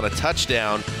hook up on a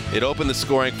touchdown. It opened the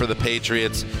scoring for the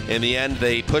Patriots. In the end,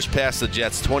 they pushed past the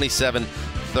Jets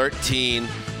 27-13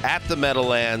 at the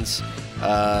Meadowlands.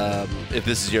 If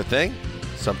this is your thing,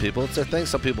 some people it's their thing,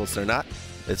 some people it's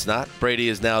not. Brady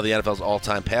is now the NFL's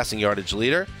all-time passing yardage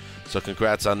leader, so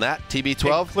congrats on that.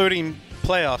 TB12? Including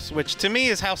playoffs, which to me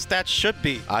is how stats should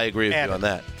be. I agree with you on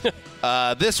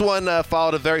that. This one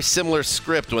followed a very similar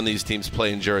script when these teams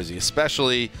play in Jersey,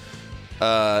 especially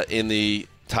in the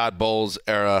Todd Bowles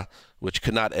era, which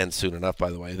could not end soon enough, by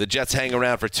the way. The Jets hang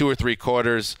around for 2 or 3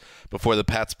 quarters before the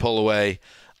Pats pull away.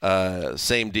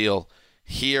 Same deal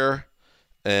here.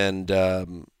 And,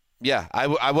 I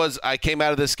came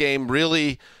out of this game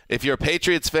really, if you're a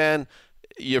Patriots fan,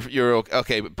 you're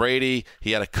okay. Brady,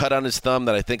 he had a cut on his thumb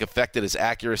that I think affected his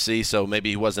accuracy, so maybe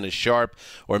he wasn't as sharp,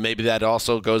 or maybe that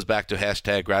also goes back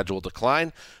to #gradual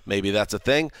decline. Maybe that's a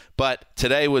thing. But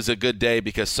today was a good day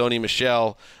because Sony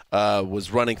Michel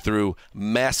was running through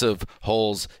massive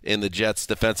holes in the Jets'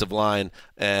 defensive line,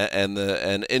 and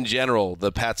in general,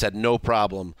 the Pats had no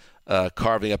problem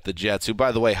carving up the Jets, who,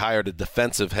 by the way, hired a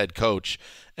defensive head coach,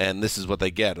 and this is what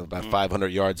they get, about 500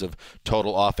 yards of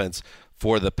total offense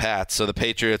for the Pats. So the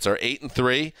Patriots are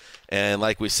 8-3, and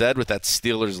like we said, with that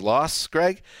Steelers loss,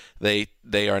 Greg, they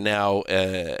are now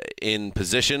in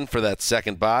position for that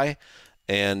second bye,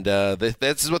 and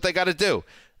this is what they got to do.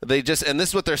 And this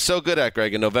is what they're so good at,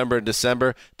 Greg, in November and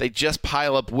December. They just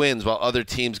pile up wins while other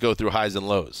teams go through highs and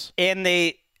lows. And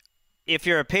if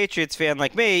you're a Patriots fan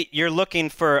like me, you're looking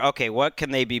for, okay, what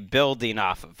can they be building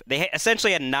off of? They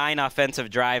essentially had 9 offensive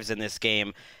drives in this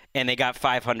game, and they got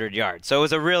 500 yards. So it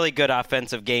was a really good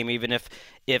offensive game, even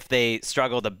if they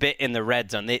struggled a bit in the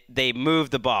red zone. They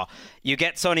moved the ball. You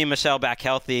get Sony Michel back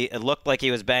healthy. It looked like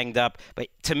he was banged up. But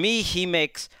to me, he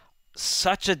makes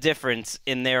such a difference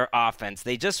in their offense.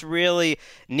 They just really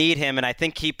need him, and I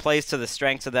think he plays to the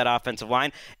strengths of that offensive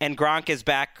line. And Gronk is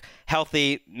back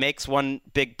healthy, makes one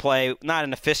big play, not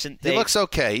an efficient day. He looks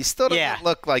okay. He still doesn't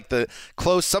look like the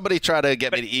close. Somebody tried to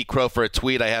get me to eat crow for a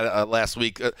tweet I had last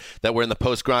week that we're in the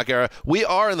post-Gronk era. We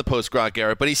are in the post-Gronk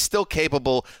era, but he's still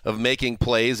capable of making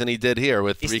plays, and he did here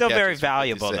with 3 catches. He's still very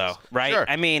valuable, though, right? Sure.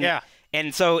 I mean,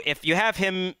 and so if you have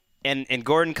him and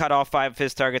Gordon cut all 5 of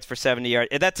his targets for 70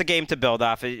 yards, that's a game to build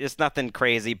off. It's nothing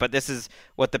crazy, but this is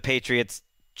what the Patriots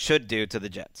should do to the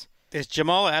Jets. Is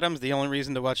Jamal Adams the only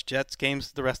reason to watch Jets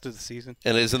games the rest of the season?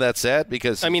 And isn't that sad?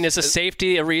 Because is a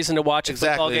safety a reason to watch a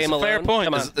football game alone? Fair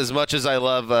point. As much as I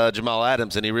love Jamal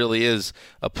Adams, and he really is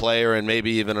a player and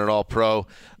maybe even an all-pro,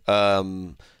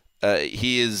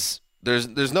 he is.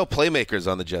 There's no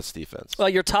playmakers on the Jets defense. Well,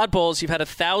 you're Todd Bowles. You've had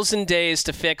 1,000 days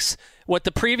to fix what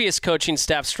the previous coaching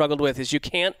staff struggled with, is you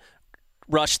can't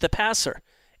rush the passer.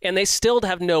 And they still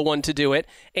have no one to do it,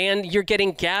 and you're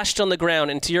getting gashed on the ground.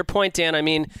 And to your point, Dan, I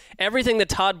mean, everything that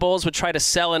Todd Bowles would try to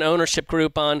sell an ownership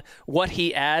group on what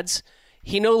he adds,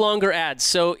 he no longer adds.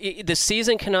 So the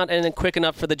season cannot end quick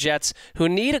enough for the Jets, who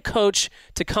need a coach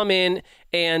to come in,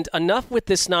 and enough with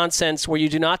this nonsense where you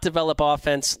do not develop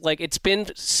offense. Like, it's been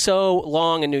so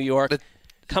long in New York.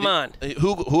 Come on.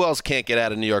 Who else can't get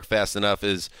out of New York fast enough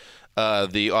is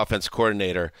the offense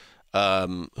coordinator,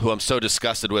 who I'm so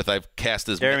disgusted with. I've cast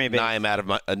his name out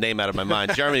of my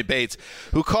mind. Jeremy Bates,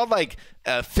 who called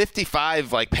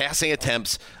 55 passing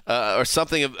attempts or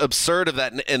something absurd of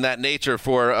that in that nature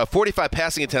for 45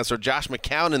 passing attempts for Josh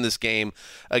McCown in this game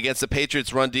against the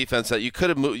Patriots' run defense that you could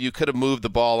have moved the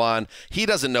ball on. He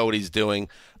doesn't know what he's doing.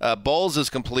 Bowles is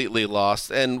completely lost,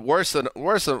 and worse than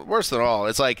all,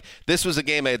 it's like this was a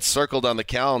game I had circled on the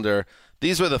calendar.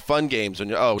 These were the fun games when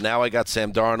now I got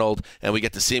Sam Darnold and we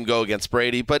get to see him go against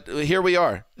Brady. But here we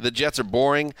are. The Jets are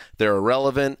boring. They're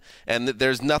irrelevant. And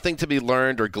there's nothing to be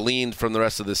learned or gleaned from the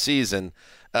rest of the season.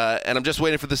 And I'm just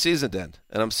waiting for the season to end.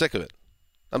 And I'm sick of it.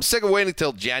 I'm sick of waiting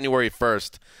until January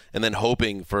 1st and then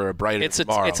hoping for a brighter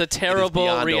tomorrow. It's a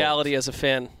terrible reality as a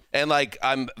fan. And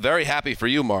I'm very happy for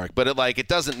you, Mark, but it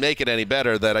doesn't make it any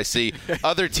better that I see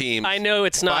other teams. I know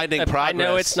it's not finding progress. I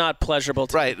know it's not pleasurable.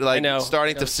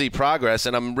 Starting to see progress,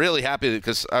 and I'm really happy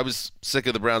because I was sick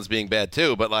of the Browns being bad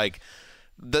too. But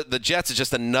the Jets is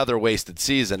just another wasted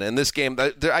season. And this game,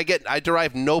 I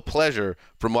derive no pleasure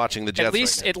from watching the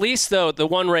Jets. At least though, the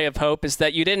one ray of hope is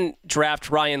that you didn't draft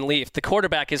Ryan Leaf. The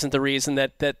quarterback isn't the reason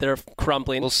that they're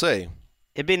crumbling. We'll see.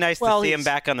 It'd be nice to see him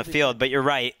back on the field, but you're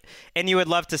right. And you would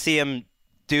love to see him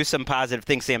do some positive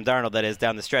things, Sam Darnold, that is,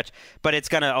 down the stretch. But it's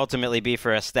going to ultimately be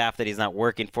for a staff that he's not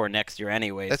working for next year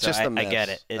anyway. That's so just a mess. I get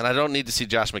it. And I don't need to see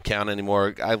Josh McCown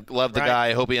anymore. I love the guy.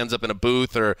 I hope he ends up in a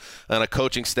booth or on a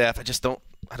coaching staff.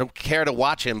 I don't care to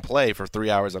watch him play for 3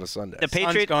 hours on a Sunday. The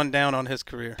Patriots gone down on his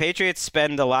career. Patriots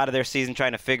spend a lot of their season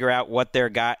trying to figure out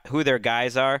who their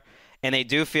guys are, and they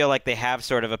do feel like they have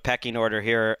sort of a pecking order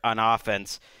here on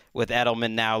offense, with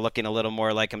Edelman now looking a little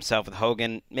more like himself, with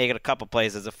Hogan making a couple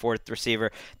plays as a fourth receiver.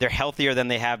 They're healthier than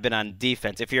they have been on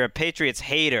defense. If you're a Patriots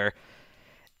hater,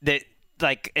 it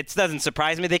doesn't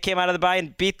surprise me they came out of the bye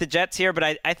and beat the Jets here,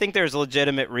 but I think there's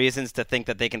legitimate reasons to think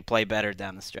that they can play better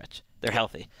down the stretch. They're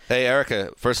healthy. Hey,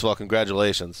 Erica, first of all,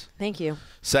 congratulations. Thank you.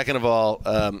 Second of all,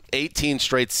 18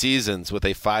 straight seasons with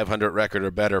a 500 record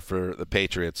or better for the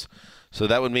Patriots. So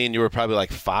that would mean you were probably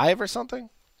 5 or something?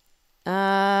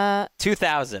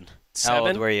 2000. How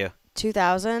old were you?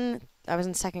 2000. I was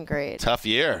in second grade. Tough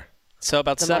year. So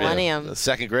about the 7. millennium. The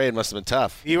second grade must have been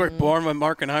tough. You were born when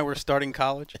Mark and I were starting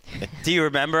college. Do you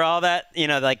remember all that?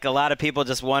 A lot of people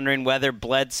just wondering whether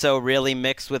Bledsoe really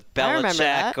mixed with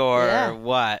Belichick or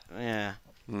what. Yeah.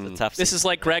 It's a tough This is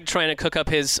like Greg trying to cook up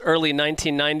his early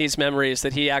 1990s memories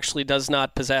that he actually does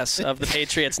not possess of the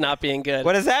Patriots not being good.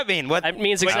 What does that mean? That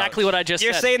means exactly what I just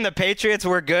You're said. saying the Patriots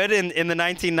were good in the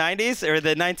 1990s or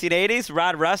the 1980s?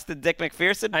 Rod Rust and Dick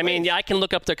McPherson? I mean, yeah, I can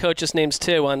look up their coaches' names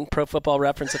too on Pro Football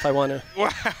Reference if I want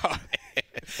to.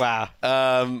 Wow.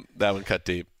 That one cut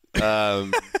deep.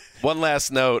 One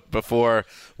last note before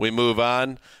we move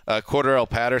on. Cordarrelle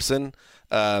Patterson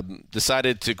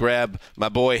decided to grab my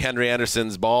boy Henry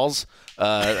Anderson's balls.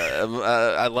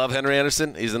 I love Henry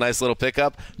Anderson. He's a nice little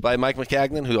pickup by Mike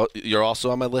Maccagnan, who you're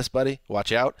also on my list, buddy.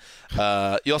 Watch out.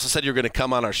 You also said you were going to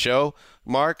come on our show,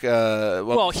 Mark.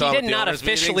 Well, he did not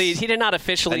officially. He did not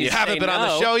officially. And you haven't say been on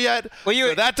the no. show yet. Well,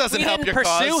 so that doesn't we help didn't your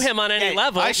pursue cause. him on any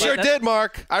level. I sure did,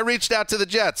 Mark. I reached out to the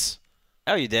Jets.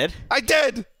 Oh, you did? I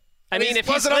did. I mean, if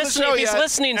he's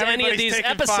listening to any of these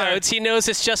episodes, he knows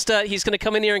it's just he's going to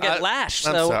come in here and get lashed.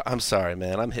 So I'm sorry,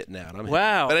 man. I'm hitting out.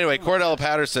 Wow. But anyway, Cordarrelle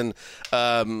Patterson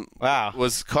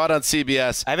was caught on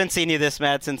CBS. I haven't seen you this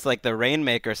mad since like the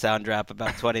Rainmaker sound drop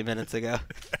about 20 minutes ago.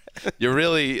 You're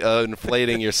really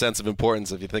inflating your sense of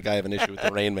importance if you think I have an issue with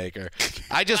the Rainmaker.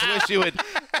 I just wish you would.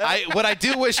 What I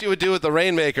do wish you would do with the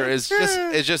Rainmaker is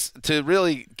just to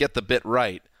really get the bit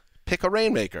right. Pick a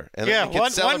Rainmaker. And then we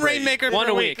can one Rainmaker one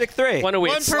per a week. Pick 3. One a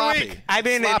week. One per Sloppy. week. I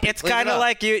mean, Sloppy. it's Clean it kind of up.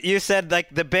 like you said, like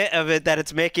the bit of it that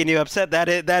it's making you upset.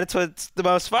 That's what's the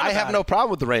most fun. I have about no it. problem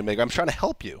with the Rainmaker. I'm trying to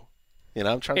help you.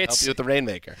 I'm trying to help you with the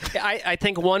Rainmaker. I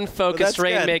think one focused that's good.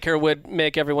 Rainmaker would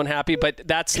make everyone happy, but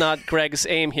that's not Greg's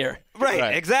aim here.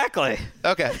 Right, exactly.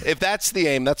 Okay, if that's the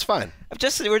aim, that's fine.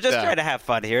 We're just trying to have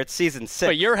fun here. It's season 6.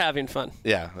 But you're having fun.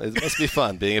 Yeah, it must be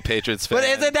fun being a Patriots fan. But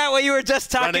isn't that what you were just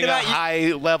talking running about? a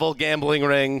high-level gambling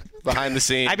ring behind the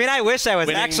scenes? I mean, I wish I was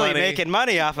winning actually money. making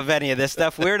money off of any of this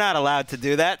stuff. We're not allowed to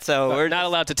do that, so we're not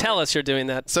allowed to tell us you're doing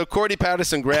that. So Cordy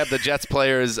Patterson grabbed the Jets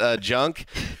player's junk,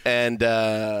 and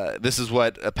this is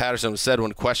what Patterson said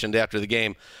when questioned after the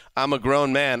game. I'm a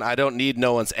grown man. I don't need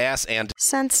no one's ass and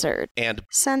Censored.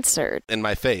 In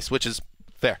my face, which is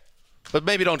fair. But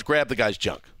maybe don't grab the guy's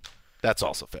junk. That's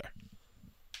also fair.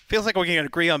 Feels like we can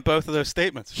agree on both of those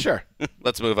statements. Sure.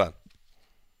 Let's move on.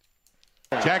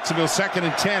 Jacksonville 2nd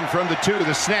and 10 from the 2.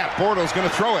 The snap. Bortles going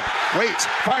to throw it. Waits.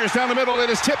 Fires down the middle. It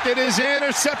is tipped. It is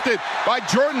intercepted by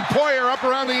Jordan Poyer up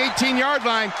around the 18-yard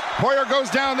line. Poyer goes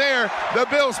down there. The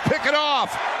Bills pick it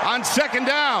off on 2nd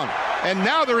down. And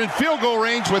now they're in field goal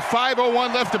range with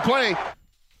 5:01 left to play.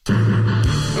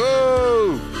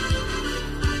 Ooh.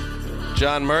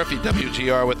 John Murphy,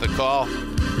 WGR with the call.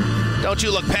 Don't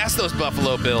you look past those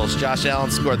Buffalo Bills. Josh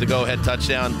Allen scored the go-ahead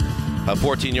touchdown, a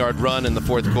 14-yard run in the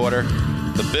fourth quarter.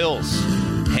 The Bills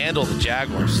handle the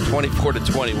Jaguars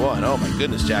 24-21. Oh, my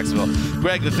goodness, Jacksonville.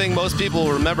 Greg, the thing most people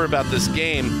will remember about this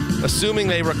game, assuming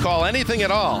they recall anything at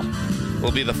all,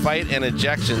 will be the fight and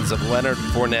ejections of Leonard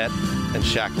Fournette and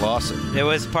Shaq Lawson. It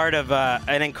was part of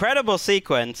an incredible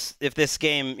sequence, if this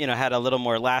game had a little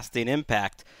more lasting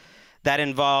impact, that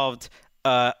involved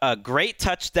a great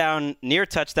touchdown, near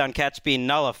touchdown catch being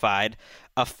nullified,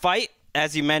 a fight,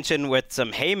 as you mentioned, with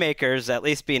some haymakers at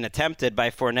least being attempted by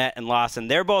Fournette and Lawson.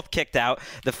 They're both kicked out.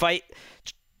 The fight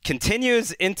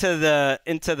continues into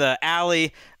the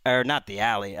alley, or not the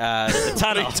alley, the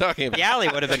tunnel. What are you talking about? The alley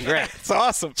would have been great. It's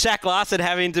awesome. Shaq Lawson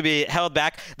having to be held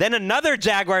back. Then another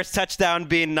Jaguars touchdown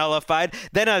being nullified.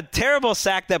 Then a terrible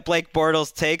sack that Blake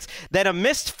Bortles takes. Then a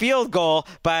missed field goal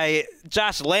by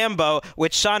Josh Lambo,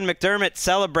 which Sean McDermott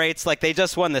celebrates like they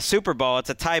just won the Super Bowl. It's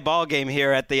a tie ball game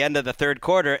here at the end of the third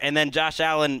quarter. And then Josh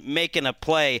Allen making a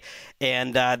play.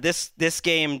 And this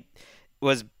game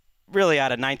was really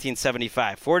out of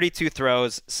 1975. 42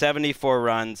 throws, 74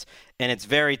 runs, and it's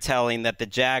very telling that the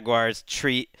Jaguars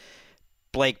treat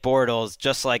Blake Bortles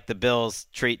just like the Bills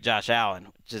treat Josh Allen,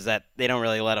 which is that they don't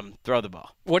really let him throw the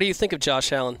ball. What do you think of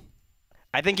Josh Allen?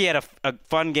 I think he had a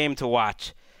fun game to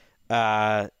watch.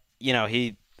 I'm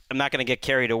not going to get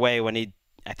carried away when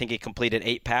I think he completed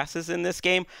 8 passes in this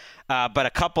game, but a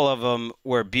couple of them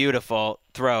were beautiful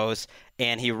throws,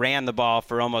 and he ran the ball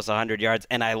for almost 100 yards,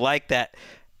 and I like that.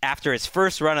 After his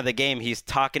first run of the game, he's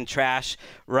talking trash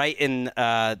right in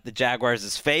the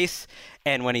Jaguars' face.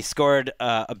 And when he scored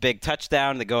a big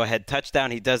touchdown, the go-ahead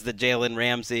touchdown, he does the Jalen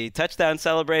Ramsey touchdown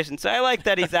celebration. So I like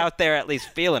that he's out there at least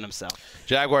feeling himself.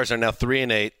 Jaguars are now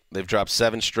 3-8. They've dropped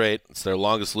 7 straight. It's their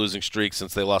longest losing streak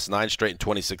since they lost 9 straight in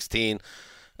 2016.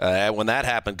 When that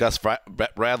happened, Gus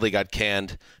Bradley got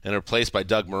canned and replaced by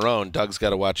Doug Marrone. Doug's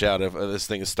got to watch out if this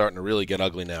thing is starting to really get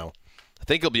ugly now. I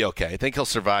think he'll be okay. I think he'll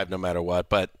survive no matter what,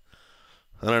 but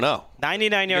I don't know.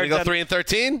 99 yards. Go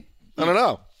 3-13? I don't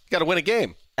know. Got to win a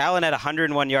game. Allen had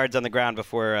 101 yards on the ground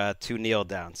before 2 kneel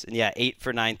downs. And, 8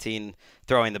 for 19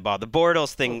 throwing the ball. The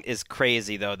Bortles thing is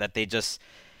crazy, though, that they just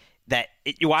 –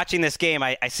 you're watching this game,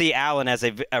 I see Allen as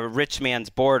a rich man's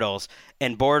Bortles,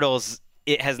 and Bortles –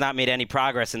 it has not made any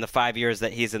progress in the 5 years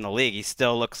that he's in the league. He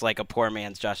still looks like a poor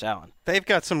man's Josh Allen. They've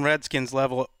got some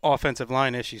Redskins-level offensive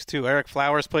line issues, too. Eric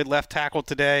Flowers played left tackle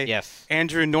today. Yes.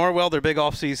 Andrew Norwell, their big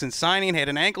offseason signing, had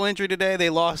an ankle injury today.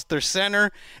 They lost their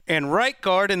center and right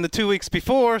guard in the 2 weeks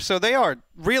before, so they are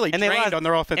really trained on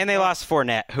their offense. And they lost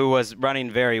Fournette, who was running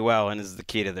very well and is the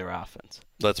key to their offense.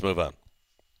 Let's move on.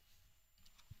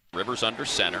 Rivers under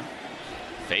center.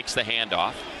 Fakes the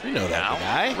handoff. We know that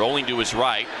guy. Rolling to his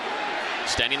right.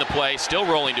 Extending the play, still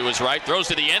rolling to his right, throws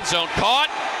to the end zone, caught,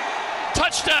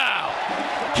 touchdown!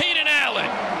 Keenan Allen,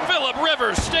 Phillip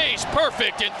Rivers stays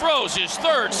perfect and throws his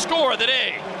 3rd score of the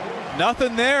day.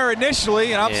 Nothing there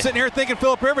initially, and I'm sitting here thinking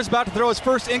Phillip Rivers about to throw his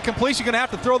first incompletion, going to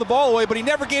have to throw the ball away, but he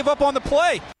never gave up on the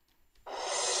play.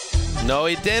 No,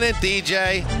 he didn't,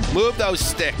 DJ. Move those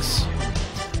sticks.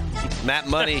 Matt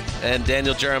Money and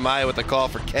Daniel Jeremiah with the call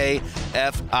for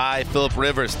KFI. Phillip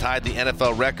Rivers tied the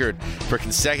NFL record for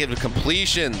consecutive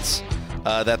completions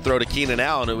that throw to Keenan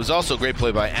Allen. It was also a great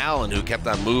play by Allen, who kept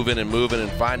on moving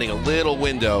and finding a little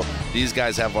window. These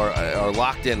guys are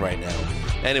locked in right now.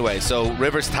 Anyway, so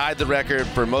Rivers tied the record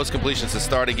for most completions to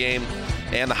start a game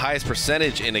and the highest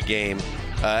percentage in a game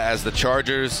as the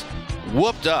Chargers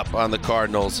whooped up on the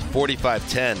Cardinals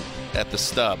 45-10 at the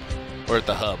stub, or at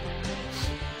the hub.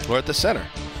 Or at the center.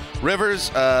 Rivers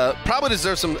probably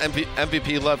deserves some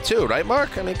MVP love too, right,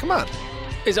 Mark? I mean, come on.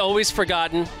 He's always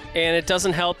forgotten, and it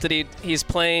doesn't help that he's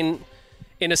playing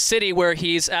in a city where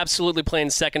he's absolutely playing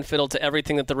second fiddle to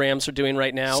everything that the Rams are doing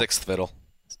right now. 6th fiddle.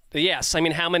 Yes, I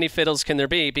mean, how many fiddles can there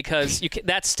be? Because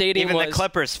that stadium Even the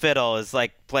Clippers fiddle is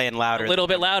like playing louder. A little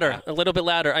bit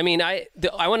louder. I mean, I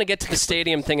want to get to the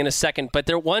stadium thing in a second, but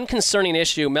one concerning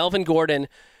issue, Melvin Gordon,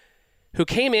 who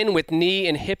came in with knee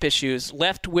and hip issues,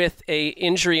 left with a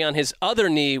injury on his other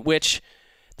knee, which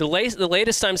the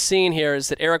latest I'm seeing here is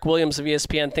that Eric Williams of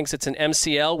ESPN thinks it's an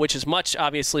MCL, which is much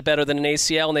obviously better than an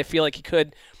ACL, and they feel like he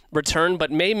could return,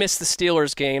 but may miss the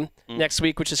Steelers game next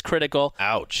week, which is critical.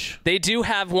 Ouch. They do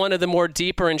have one of the more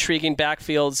deeper, intriguing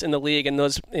backfields in the league, and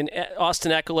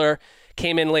Austin Eckler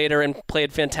came in later and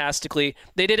played fantastically.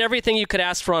 They did everything you could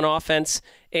ask for on offense,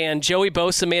 and Joey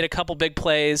Bosa made a couple big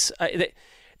plays.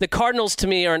 The Cardinals, to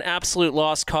me, are an absolute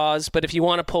lost cause, but if you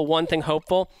want to pull one thing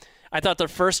hopeful, I thought their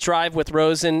first drive with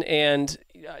Rosen and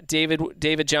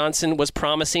David Johnson was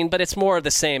promising, but it's more of the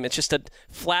same. It's just a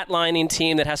flatlining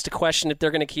team that has to question if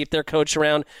they're going to keep their coach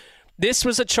around. This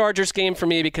was a Chargers game for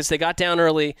me because they got down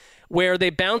early, where they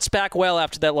bounced back well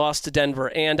after that loss to Denver,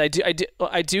 and I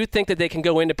do think that they can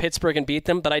go into Pittsburgh and beat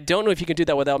them, but I don't know if you can do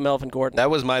that without Melvin Gordon.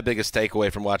 That was my biggest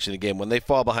takeaway from watching the game. When they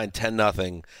fall behind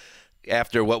 10-0,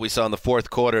 after what we saw in the 4th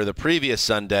quarter the previous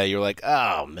Sunday, you're like,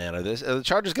 oh, man, are the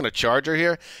Chargers going to charger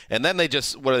here? And then what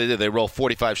do they do? They roll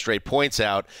 45 straight points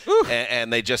out,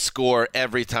 and they just score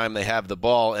every time they have the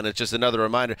ball, and it's just another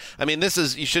reminder. I mean,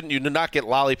 you do not get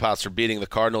lollipops for beating the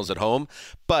Cardinals at home,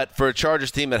 but for a Chargers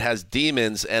team that has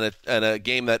demons and a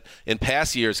game that in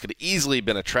past years could have easily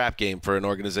been a trap game for an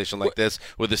organization like this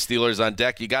with the Steelers on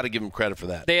deck, you got to give them credit for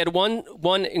that. They had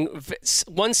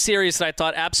one series that I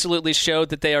thought absolutely showed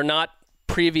that they are not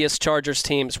previous Chargers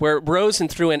teams, where Rosen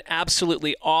threw an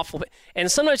absolutely awful,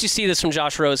 and sometimes you see this from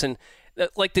Josh Rosen,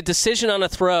 like the decision on a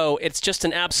throw, it's just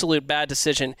an absolute bad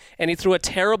decision, and he threw a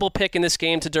terrible pick in this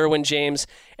game to Derwin James,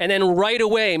 and then right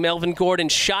away Melvin Gordon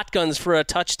shotguns for a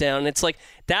touchdown, and it's like,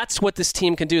 that's what this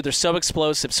team can do. They're so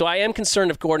explosive, so I am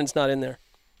concerned if Gordon's not in there.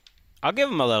 I'll give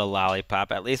him a little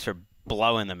lollipop, at least for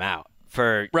blowing them out.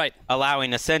 For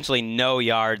allowing essentially no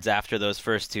yards after those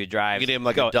first 2 drives. You give him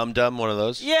like a dum-dum, one of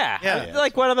those? Yeah.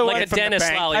 Like one of the like ones a dentist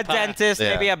from the bank. lollipop. A dentist,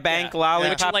 maybe a bank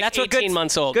lollipop. Like That's 18 what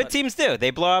months old. Good teams do.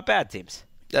 They blow out bad teams.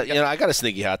 I got a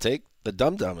sneaky hot take. The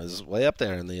dum-dum is way up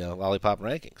there in the lollipop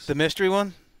rankings. The mystery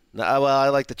one? No, well, I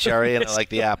like the cherry and I like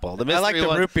the apple. The mystery I like the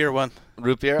root beer one.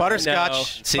 Root beer?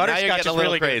 Butterscotch. See, now you're getting a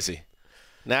little really crazy. Good.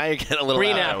 Now you're getting a little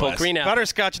green apple.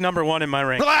 Butterscotch number 1 in my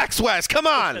rank. Relax, Wes. Come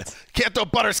on. Can't throw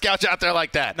butterscotch out there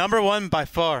like that. Number 1 by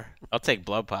far. I'll take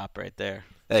Blow Pop right there.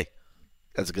 Hey,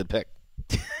 that's a good pick.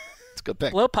 It's a good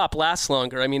pick. Blow Pop lasts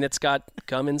longer. I mean, it's got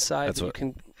gum inside. That's that what.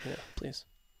 You can. Yeah, please.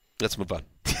 Let's move on.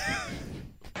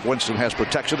 Winston has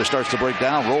protection. It starts to break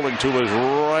down. Rolling to his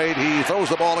right. He throws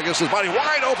the ball against his body.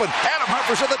 Wide open. Adam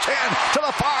Humphries to the 10, to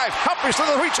the 5. Humphries to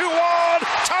the 3-2-1.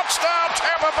 Touchdown,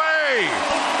 Tampa Bay.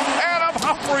 Adam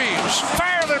Humphries.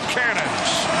 Fire them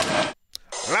cannons.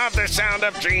 Love the sound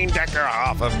of Gene Decker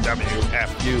off of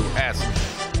WFUS.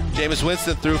 Jameis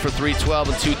Winston threw for 312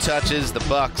 and 2 touches. The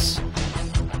Bucs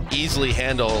easily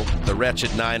handle the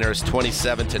wretched Niners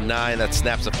 27-9. That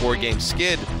snaps a 4-game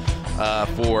skid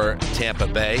for Tampa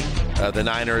Bay. The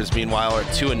Niners, meanwhile, are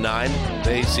 2-9.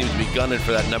 They seem to be gunning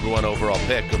for that number 1 overall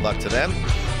pick. Good luck to them.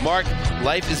 Mark,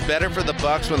 life is better for the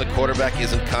Bucs when the quarterback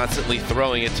isn't constantly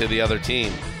throwing it to the other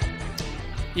team.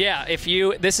 Yeah,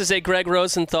 this is a Greg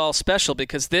Rosenthal special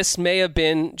because this may have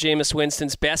been Jameis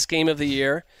Winston's best game of the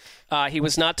year. He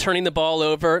was not turning the ball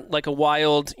over like a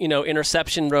wild,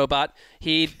 interception robot.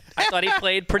 I thought he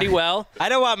played pretty well. I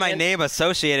don't want my name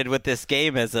associated with this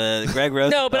game as a Greg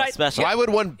Rosenthal special. Why would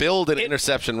one build an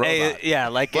interception robot?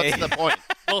 What's the point?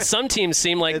 Well, some teams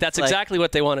seem like that's exactly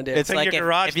what they want to do. It's like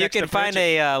if you can find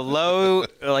a low,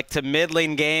 to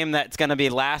middling game that's going to be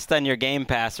last on your Game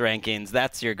Pass rankings,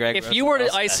 that's your Greg Rosenthal If you were to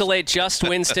special. isolate just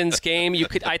Winston's game,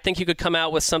 I think you could come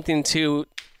out with something to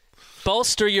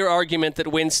bolster your argument that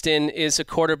Winston is a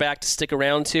quarterback to stick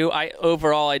around to.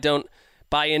 Overall, I don't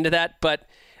buy into that. But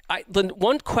the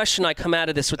one question I come out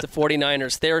of this with the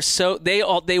 49ers,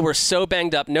 they were so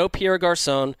banged up. No Pierre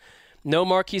Garçon, no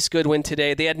Marquise Goodwin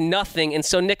today. They had nothing, and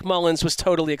so Nick Mullins was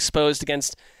totally exposed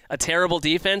against a terrible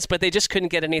defense, but they just couldn't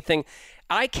get anything.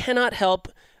 I cannot help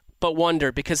but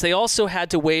wonder, because they also had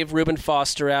to waive Reuben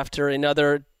Foster after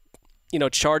another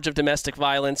charge of domestic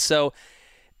violence. So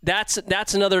that's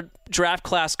another draft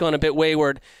class gone a bit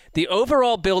wayward. The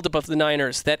overall buildup of the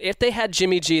Niners, that if they had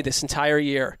Jimmy G this entire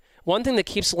year, one thing that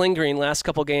keeps lingering last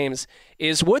couple games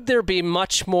is, would there be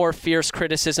much more fierce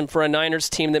criticism for a Niners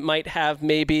team that might have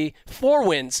maybe 4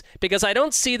 wins? Because I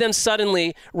don't see them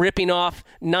suddenly ripping off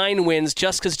 9 wins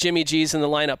just because Jimmy G's in the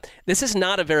lineup. This is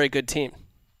not a very good team.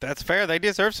 That's fair. They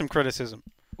deserve some criticism.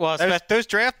 Well, those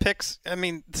draft picks,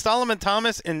 Solomon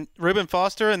Thomas and Reuben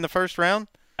Foster in the first round.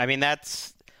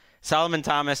 Solomon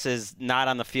Thomas is not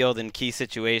on the field in key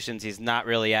situations. He's not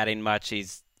really adding much.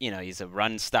 He's a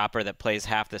run stopper that plays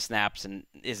half the snaps and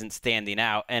isn't standing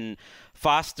out. And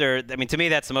Foster, to me,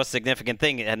 that's the most significant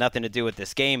thing. It had nothing to do with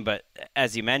this game, but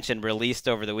as you mentioned, released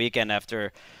over the weekend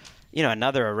after,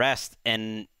 another arrest.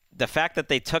 And the fact that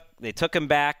they took him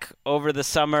back over the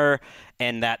summer,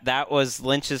 and that was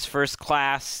Lynch's first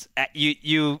class,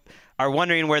 you are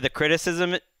wondering where the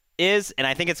criticism is, and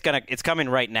I think it's coming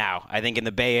right now. I think in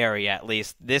the Bay Area, at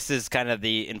least, this is kind of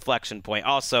the inflection point.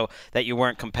 Also, that you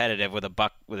weren't competitive with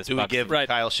his. Do we give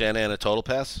Kyle Shanahan a total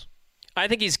pass? I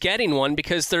think he's getting one,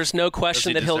 because there's no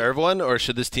question that he'll deserve one, or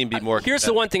should this team be more Here's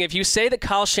the one thing. If you say that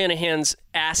Kyle Shanahan's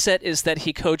asset is that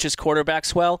he coaches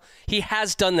quarterbacks well, he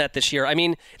has done that this year.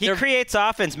 He creates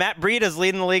offense. Matt Breida's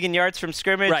leading the league in yards from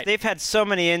scrimmage. Right. They've had so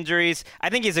many injuries. I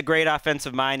think he's a great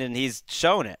offensive mind, and he's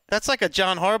shown it. That's like a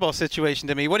John Harbaugh situation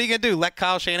to me. What are you going to do, let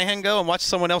Kyle Shanahan go and watch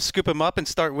someone else scoop him up and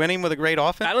start winning with a great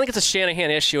offense? I don't think it's a Shanahan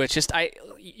issue. It's just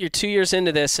you're 2 years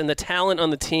into this, and the talent on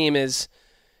the team is –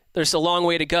 there's a long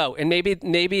way to go. And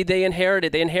maybe they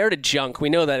inherited junk. We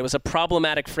know that. It was a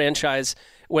problematic franchise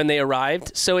when they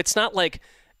arrived. So it's not like,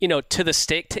 to the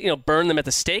stake, burn them at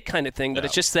the stake kind of thing, but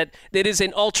it's just that it is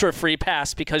an ultra-free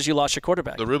pass because you lost your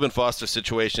quarterback. The Reuben Foster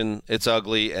situation, it's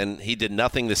ugly, and he did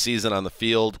nothing this season on the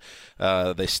field.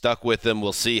 They stuck with him.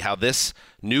 We'll see how this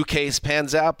new case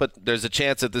pans out, but there's a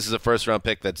chance that this is a first-round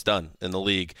pick that's done in the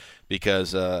league,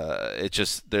 because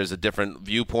there's a different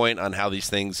viewpoint on how these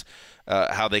things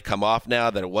how they come off now,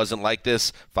 that it wasn't like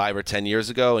this 5 or 10 years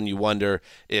ago, and you wonder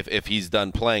if he's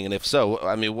done playing, and if so,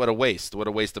 what a waste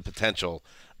of potential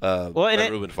by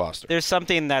Reuben Foster. There's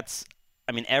something that's,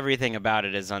 everything about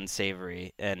it is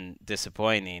unsavory and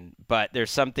disappointing, but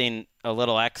there's something a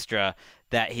little extra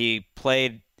that he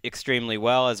played extremely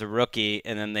well as a rookie,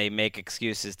 and then they make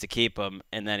excuses to keep him,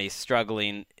 and then he's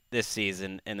struggling this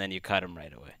season, and then you cut him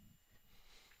right away.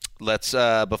 Let's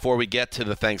before we get to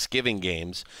the Thanksgiving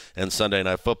games and Sunday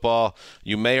Night Football,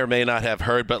 you may or may not have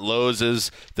heard, but Lowe's is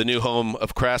the new home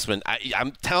of Craftsman.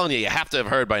 I'm telling you have to have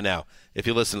heard by now if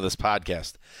you listen to this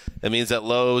podcast. It means at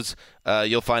Lowe's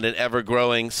you'll find an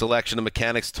ever-growing selection of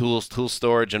mechanics, tools, tool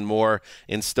storage, and more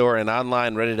in store and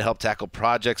online, ready to help tackle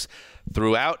projects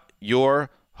throughout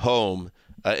your home,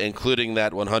 including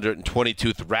that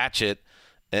 120-tooth ratchet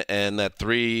and that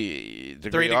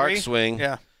 3-degree arc swing.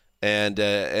 Yeah. And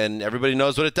everybody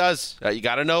knows what it does. You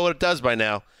got to know what it does by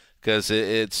now, because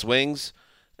it swings,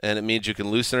 and it means you can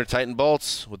loosen or tighten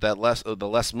bolts with the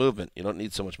less movement. You don't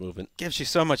need so much movement. Gives you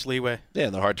so much leeway. Yeah,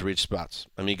 and they're hard to reach spots.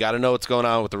 You got to know what's going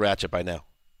on with the ratchet by now.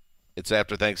 It's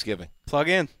after Thanksgiving. Plug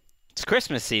in. It's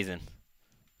Christmas season.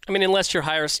 Unless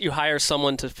you hire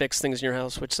someone to fix things in your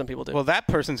house, which some people do. Well, that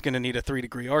person's going to need a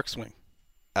 3-degree arc swing.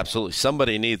 Absolutely,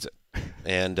 somebody needs it,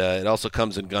 and it also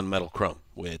comes in gunmetal chrome,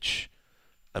 which.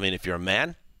 If you're a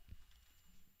man,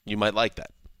 you might like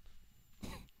that.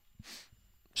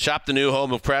 Shop the new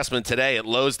home of Craftsman today at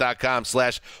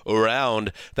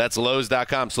Lowe's.com/around. That's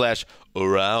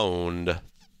Lowe's.com/around.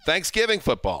 Thanksgiving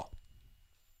football.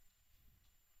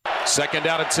 Second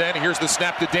down and 10. Here's the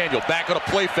snap to Daniel. Back on a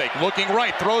play fake. Looking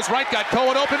right. Throws right. Got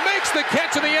Cohen open. Makes the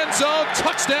catch in the end zone.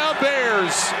 Touchdown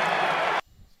Bears.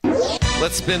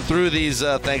 Let's spin through these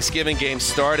Thanksgiving games,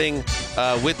 starting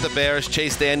with the Bears.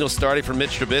 Chase Daniel starting for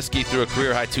Mitch Trubisky through a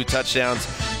career-high 2 touchdowns.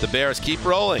 The Bears keep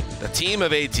rolling. The team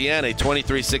of ATN, a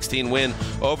 23-16 win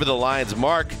over the Lions.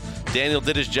 Mark, Daniel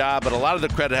did his job, but a lot of the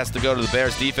credit has to go to the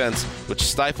Bears' defense, which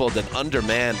stifled an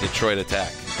undermanned Detroit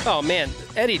attack. Oh, man.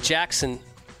 Eddie Jackson,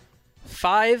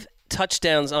 5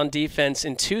 touchdowns on defense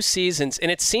in 2 seasons, and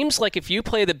it seems like if you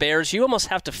play the Bears, you almost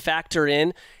have to factor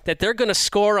in that they're going to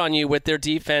score on you with their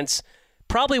defense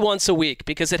probably once a week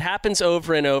because it happens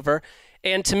over and over.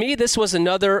 And to me, this was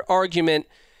another argument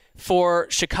for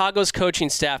Chicago's coaching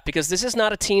staff because this is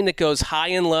not a team that goes high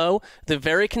and low. They're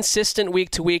very consistent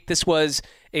week to week. This was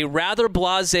a rather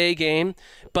blasé game,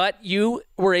 but you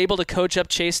were able to coach up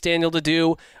Chase Daniel to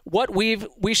do what we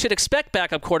should expect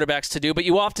backup quarterbacks to do, but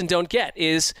you often don't get,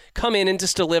 is come in and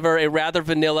just deliver a rather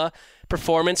vanilla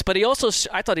performance. But he also,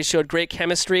 I thought he showed great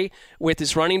chemistry with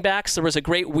his running backs. There was a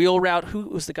great wheel route. Who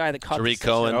was the guy that caught Tariq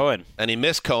Cohen. And he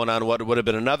missed Cohen on what would have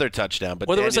been another touchdown. But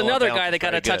there was another guy that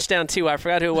got a touchdown too. I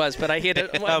forgot who it was, but I hit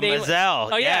it. Mazzell.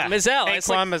 Oh yeah, Mazzell.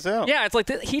 Mazzell. Yeah, it's like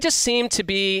he just seemed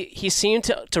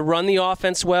to run the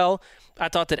offense well. I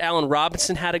thought that Allen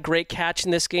Robinson had a great catch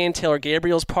in this game. Taylor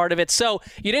Gabriel's part of it. So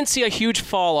you didn't see a huge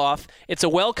fall off. It's a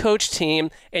well-coached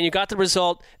team, and you got the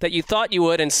result that you thought you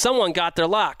would, and someone got their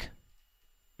lock.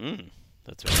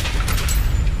 That's right.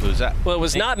 Who's that? Well, it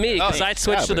was not me because I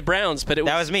switched to the Browns, but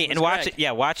that was me. And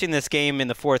watching this game in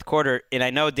the fourth quarter, and I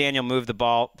know Daniel moved the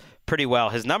ball pretty well.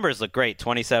 His numbers look great,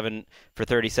 27 for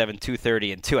 37,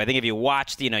 230, and 2. I think if you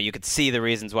watched, you could see the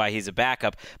reasons why he's a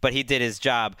backup, but he did his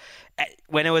job.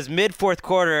 When it was mid-fourth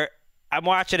quarter, I'm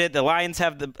watching it. The Lions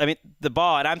have the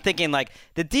ball, and I'm thinking like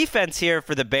the defense here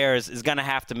for the Bears is going to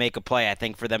have to make a play. I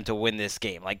think for them to win this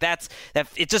game, like that.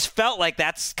 It just felt like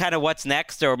that's kind of what's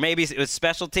next, or maybe it was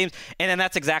special teams, and then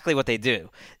that's exactly what they do,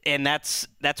 and that's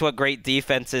what great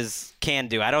defenses can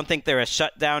do. I don't think they're a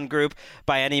shutdown group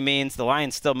by any means. The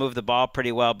Lions still move the ball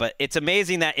pretty well, but it's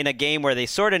amazing that in a game where they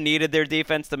sort of needed their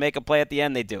defense to make a play at the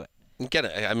end, they do it.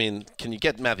 Can you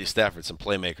get Matthew Stafford some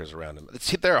playmakers around him?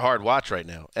 They're a hard watch right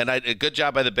now. And a good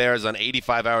job by the Bears on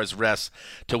 85 hours rest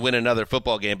to win another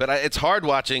football game. But it's hard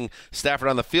watching Stafford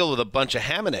on the field with a bunch of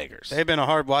ham and eggers. They've been a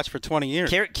hard watch for 20 years.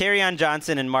 Kerryon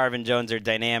Johnson and Marvin Jones are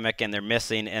dynamic, and they're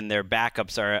missing, and their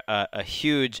backups are a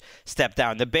huge step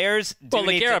down. The Bears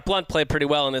LeGarrette Blount played pretty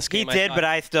well in this game. He did, but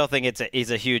I still think he's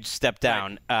a huge step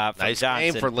down from nice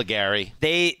Johnson. Game for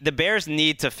LeGarrette. The Bears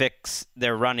need to fix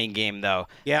their running game, though.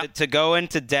 Yeah. To go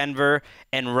into Denver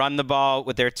and run the ball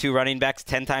with their 2 running backs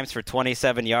 10 times for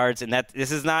 27 yards, and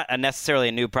this is not necessarily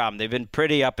a new problem. They've been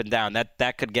pretty up and down.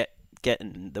 That could get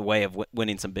in the way of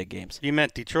winning some big games. You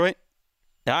meant Detroit?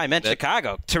 No, I meant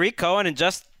Chicago. Tariq Cohen and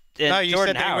No, you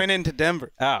Jordan said Howard. They went into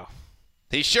Denver. Oh.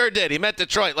 He sure did. He meant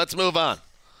Detroit. Let's move on.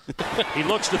 He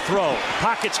looks to throw.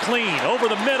 Pocket's clean. Over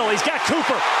the middle. He's got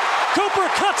Cooper. Cooper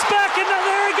cuts back, and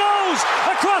there he goes.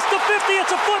 Across the 50.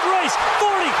 It's a foot race.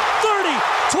 40, 30,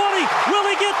 20. Will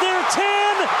he get there? 10.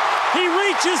 He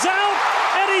reaches out,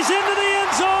 and he's into the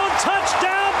end zone.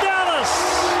 Touchdown,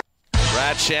 Dallas.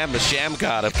 Brad Sham, the Sham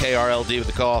God of KRLD with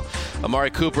the call.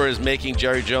 Amari Cooper is making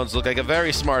Jerry Jones look like a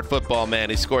very smart football man.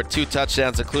 He scored 2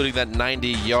 touchdowns, including that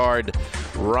 90-yard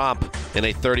romp in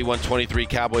a 31-23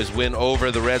 Cowboys win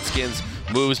over the Redskins.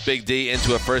 Moves Big D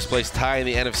into a first-place tie in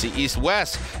the NFC East.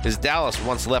 West is Dallas,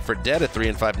 once left for dead at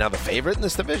 3-5, now the favorite in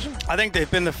this division? I think they've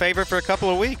been the favorite for a couple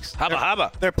of weeks.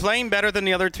 Haba. They're playing better than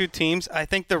the other 2 teams. I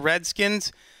think the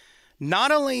Redskins,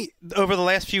 not only over the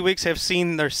last few weeks, have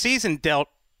seen their season dealt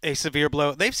a severe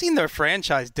blow, they've seen their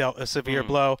franchise dealt a severe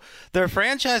blow. Their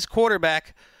franchise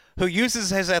quarterback, who uses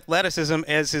his athleticism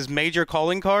as his major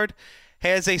calling card,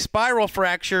 has a spiral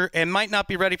fracture and might not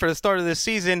be ready for the start of this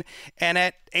season. And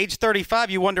at age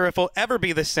 35, you wonder if he'll ever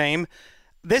be the same.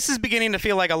 This is beginning to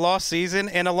feel like a lost season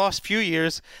and a lost few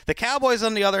years. The Cowboys,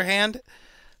 on the other hand,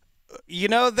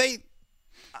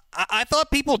 I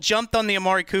thought people jumped on the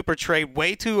Amari Cooper trade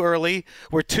way too early.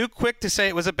 We're too quick to say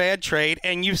it was a bad trade,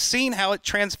 and you've seen how it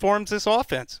transforms this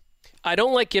offense. I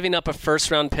don't like giving up a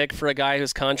first-round pick for a guy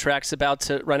whose contract's about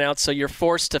to run out, so you're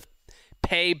forced to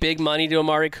pay big money to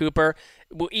Amari Cooper,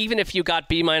 even if you got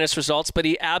B-minus results, but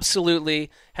he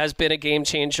absolutely has been a game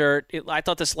changer. I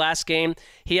thought this last game,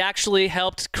 he actually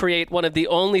helped create one of the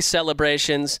only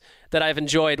celebrations that I've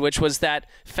enjoyed, which was that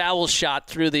foul shot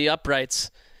through the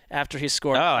uprights. after he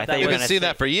scored. Oh, I thought you We've were been gonna seeing say-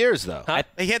 that for years, though. Huh?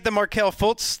 He had the Markelle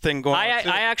Fultz thing going on. too.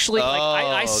 I actually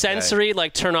I okay. sensory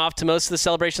turn off to most of the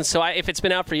celebrations. So if it's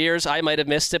been out for years, I might have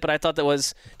missed it. But I thought that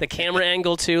was the camera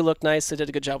angle too looked nice. They did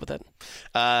a good job with it.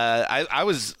 I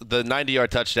was the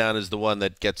 90-yard touchdown is the one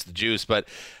that gets the juice, but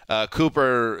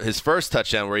Cooper, his first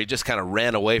touchdown where he just kind of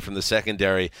ran away from the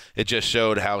secondary, it just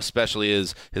showed how special he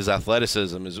is. His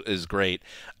athleticism is great.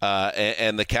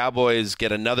 And the Cowboys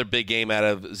get another big game out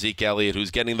of Zeke Elliott,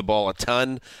 who's getting the ball a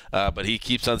ton, but he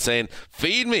keeps on saying,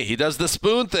 feed me. He does the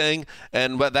spoon thing,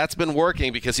 but that's been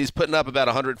working because he's putting up about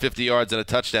 150 yards and a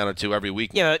touchdown or two every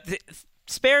week. Yeah,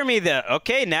 spare me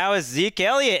now is Zeke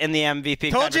Elliott in the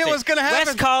MVP Told you it was going to happen.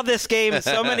 Wes called this game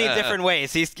so many different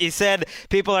ways. He said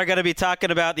people are going to be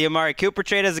talking about the Amari Cooper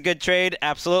trade as a good trade,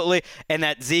 absolutely, and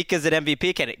that Zeke is an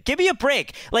MVP candidate. Give me a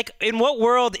break. In what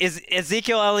world is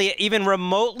Ezekiel Elliott even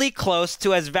remotely close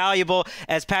to as valuable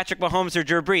as Patrick Mahomes or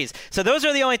Drew Brees? So those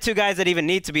are the only two guys that even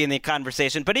need to be in the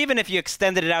conversation. But even if you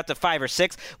extended it out to 5 or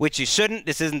 6, which you shouldn't,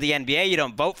 this isn't the NBA. You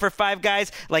don't vote for 5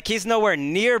 guys. He's nowhere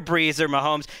near Brees or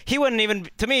Mahomes. He wouldn't even.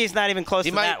 To me, he's not even close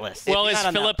to that list. Well, is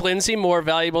Philip Lindsay more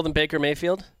valuable than Baker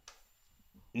Mayfield?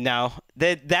 No,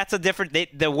 that's a different.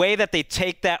 The way that they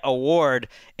take that award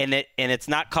and it's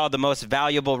not called the most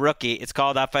valuable rookie. It's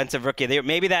called offensive rookie.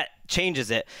 Maybe that changes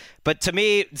it. But to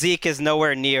me, Zeke is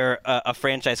nowhere near a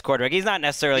franchise quarterback. He's not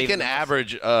necessarily. He can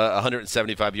average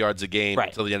 175 yards a game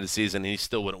until the end of the season, and he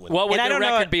still wouldn't win. What would their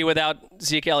record be without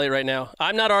Zeke Elliott right now?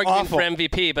 I'm not arguing for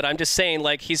MVP, but I'm just saying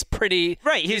he's pretty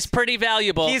He's pretty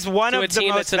valuable. He's one to of a team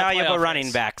the most that's in a valuable playoff running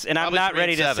race. backs, and Probably I'm not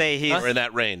ready to 3-7. say he's We're in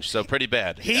that range, so pretty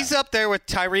bad. He's up there with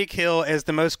Tyreek Hill as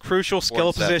the most crucial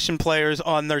skill 4-7. position players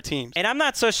on their teams. And I'm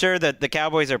not so sure that the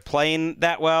Cowboys are playing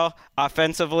that well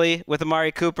offensively with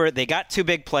Amari Cooper. They got 2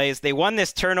 big plays. They won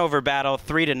this turnover battle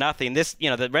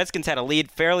 3-0. The Redskins had a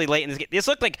lead fairly late in this game. This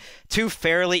looked like 2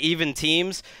 fairly even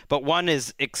teams, but one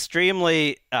is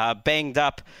extremely banged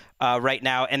up right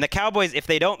now. And the Cowboys, if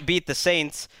they don't beat the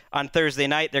Saints on Thursday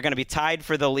night, they're going to be tied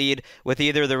for the lead with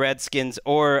either the Redskins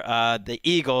or the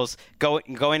Eagles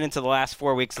going into the last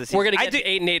 4 weeks of the season. We're going to get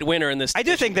an 8-8 winner in this. I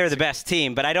do think they're the best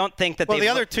team, but I don't think that the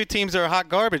other 2 teams are hot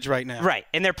garbage right now. Right,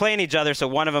 and they're playing each other, so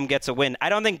one of them gets a win. I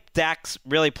don't think Dak's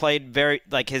really played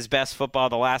his best football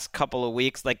the last couple of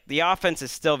weeks. The offense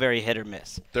is still very hit or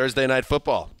miss. Thursday night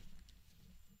football.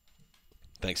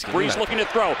 Thanksgiving Brees night. looking to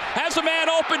throw. Has a man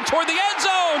open toward the end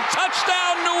zone.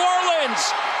 Touchdown, New Orleans.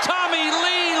 Tommy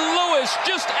Lee Lewis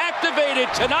just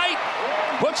activated tonight.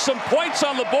 Puts some points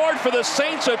on the board for the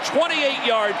Saints. A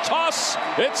 28-yard toss.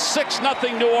 It's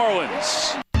 6-0 New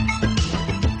Orleans.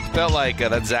 Felt like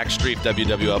that Zach Streif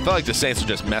WWL. Felt like the Saints were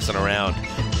just messing around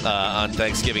on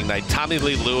Thanksgiving night. Tommy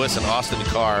Lee Lewis and Austin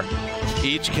Carr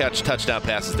each catch touchdown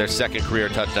passes, their second career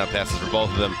touchdown passes for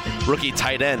both of them. Rookie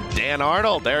tight end Dan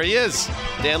Arnold, there he is.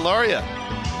 Dan Lauria.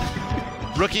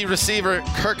 Rookie receiver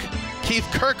Keith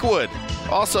Kirkwood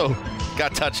also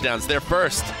got touchdowns. Their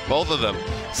first, both of them.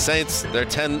 Saints,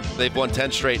 they've won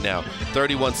 10 straight now.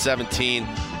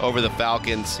 31-17 over the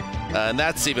Falcons. And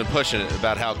that's even pushing it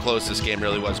about how close this game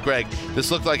really was. Greg,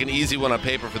 this looked like an easy one on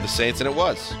paper for the Saints, and it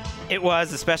was. It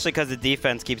was, especially because the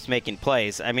defense keeps making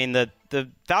plays. I mean, the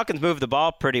Falcons move the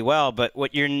ball pretty well, but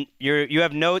what you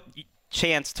have no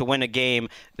chance to win a game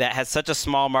that has such a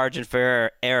small margin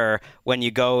for error when you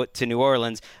go to New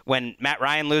Orleans. When Matt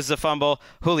Ryan loses a fumble,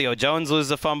 Julio Jones loses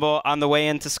a fumble on the way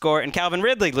in to score, and Calvin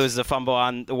Ridley loses a fumble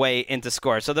on the way in to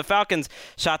score. So the Falcons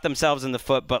shot themselves in the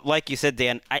foot, but like you said,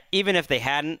 Dan, even if they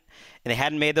hadn't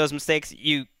made those mistakes,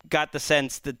 you got the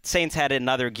sense the Saints had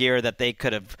another gear that they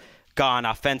could have gone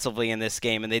offensively in this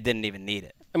game, and they didn't even need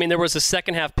it. I mean, there was a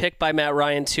second half pick by Matt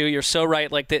Ryan too. You're so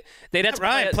right.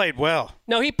 Ryan played well.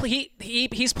 No,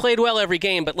 he's played well every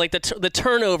game, but the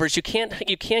turnovers, you can't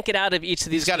get out of each of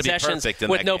these possessions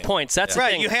with no points. That's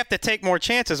right. the thing. You have to take more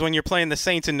chances when you're playing the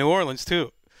Saints in New Orleans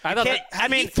too.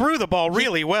 He threw the ball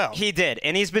really well. He did,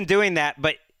 and he's been doing that,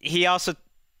 but he also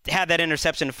had that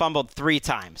interception fumbled 3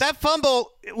 times. That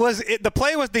fumble the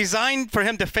play was designed for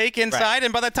him to fake inside,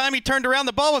 and by the time he turned around,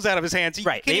 the ball was out of his hands. You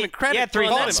can't even credit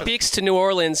Well, that speaks to New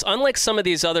Orleans. Unlike some of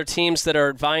these other teams that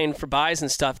are vying for buys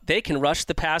and stuff, they can rush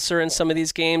the passer in some of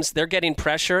these games. They're getting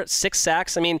pressure, 6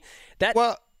 sacks. I mean,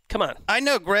 come on. I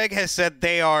know Greg has said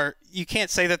you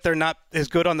can't say that they're not as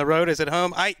good on the road as at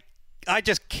home. I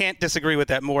just can't disagree with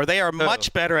that more. They are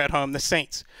much better at home, the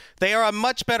Saints. They are a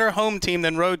much better home team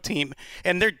than road team,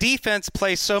 and their defense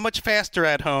plays so much faster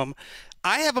at home.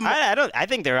 I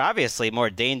think they're obviously more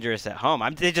dangerous at home.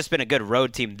 They've just been a good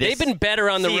road team this season. They've been better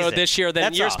on the road this year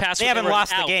than years past. They haven't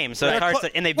lost a game, so it's hard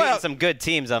to, and they've beaten some good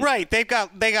teams. Right. They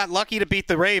got lucky to beat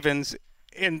the Ravens,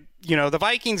 and the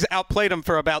Vikings outplayed them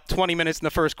for about 20 minutes in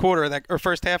the first quarter or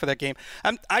first half of that game.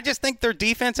 I just think their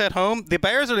defense at home, the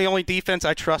Bears are the only defense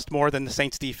I trust more than the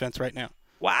Saints defense right now.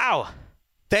 Wow.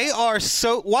 They are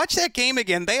watch that game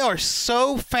again. They are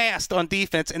so fast on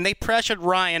defense, and they pressured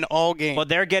Ryan all game. Well,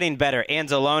 they're getting better.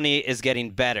 Anzalone is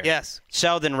getting better. Yes.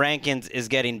 Sheldon Rankins is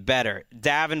getting better.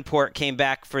 Davenport came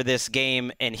back for this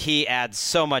game, and he adds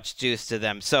so much juice to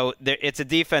them. So it's a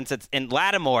defense and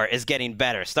Lattimore is getting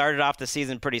better. Started off the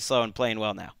season pretty slow and playing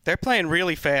well now. They're playing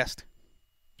really fast.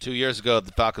 2 years ago,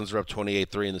 the Falcons were up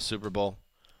 28-3 in the Super Bowl.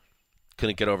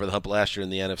 Couldn't get over the hump last year in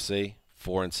the NFC.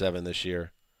 4-7 this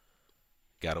year.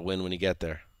 Got to win when you get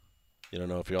there. You don't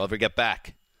know if you'll ever get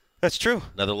back. That's true.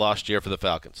 Another lost year for the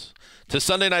Falcons. To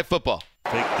Sunday Night Football.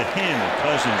 Take the handle.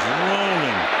 Cousins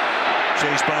rolling.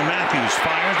 Chased by Matthews.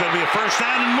 Fires. That'll be a first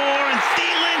down and more. And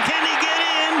Thielen, can he get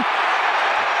in?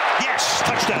 Yes.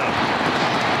 Touchdown.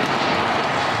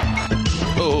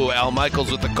 Oh, Al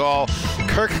Michaels with the call.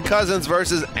 Kirk Cousins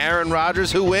versus Aaron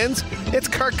Rodgers. Who wins? It's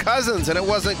Kirk Cousins, and it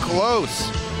wasn't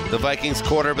close. The Vikings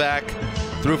quarterback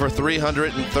threw for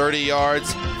 330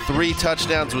 yards, 3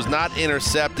 touchdowns, was not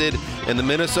intercepted, and the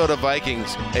Minnesota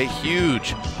Vikings, a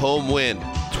huge home win,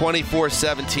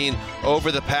 24-17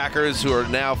 over the Packers, who are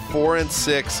now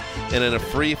 4-6 and in a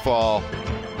free fall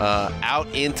out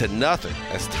into nothing,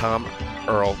 as Tom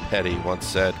Earl Petty once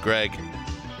said. Greg,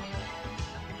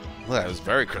 well, that was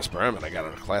very Chris Berman. I got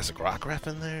a classic rock ref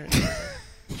in there.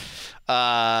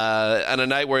 On a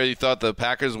night where you thought the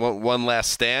Packers won one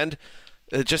last stand,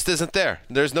 it just isn't there.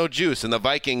 There's no juice, and the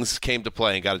Vikings came to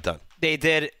play and got it done. They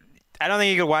did. I don't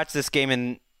think you could watch this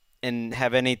game and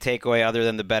have any takeaway other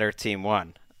than the better team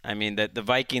won. I mean, the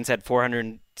Vikings had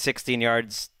 416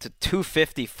 yards to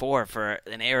 254 for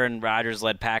an Aaron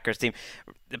Rodgers-led Packers team.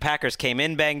 The Packers came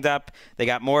in banged up. They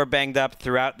got more banged up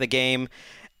throughout the game,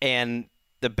 and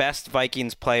the best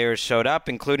Vikings players showed up,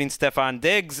 including Stephon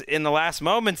Diggs in the last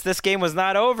moments. This game was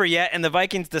not over yet, and the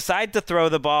Vikings decide to throw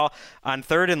the ball on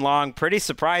 3rd and long. Pretty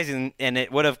surprising, and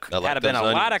it would have been a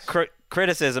lot of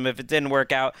criticism if it didn't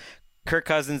work out. Kirk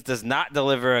Cousins does not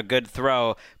deliver a good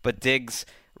throw, but Diggs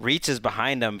reaches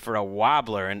behind him for a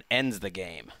wobbler and ends the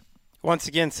game. Once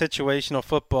again, situational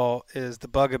football is the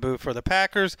bugaboo for the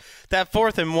Packers. That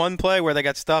 4th and 1 play where they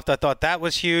got stuffed, I thought that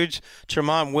was huge.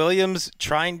 Tramon Williams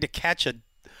trying to catch a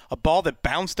ball that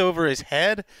bounced over his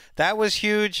head, that was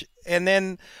huge. And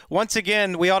then, once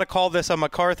again, we ought to call this a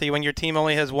McCarthy when your team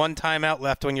only has 1 timeout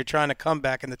left when you're trying to come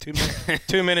back in the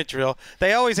 2-minute drill.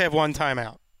 They always have 1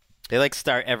 timeout. They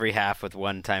start every half with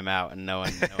 1 timeout, and no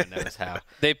one knows how.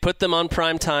 They put them on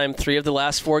prime time 3 of the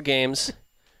last 4 games.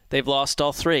 They've lost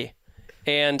all 3.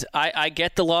 And I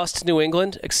get the loss to New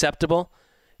England, acceptable.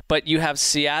 But you have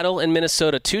Seattle and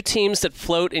Minnesota, 2 teams that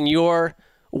float in your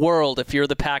world if you're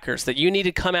the Packers, that you need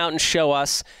to come out and show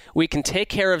us we can take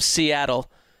care of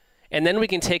Seattle, and then we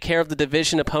can take care of the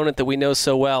division opponent that we know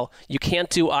so well. You can't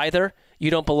do either. You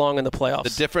don't belong in the playoffs. The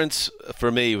difference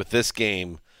for me with this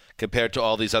game compared to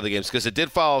all these other games, because it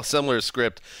did follow a similar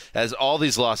script as all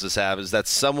these losses have, is that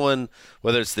someone,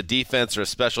 whether it's the defense or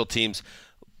special teams,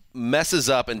 messes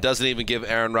up and doesn't even give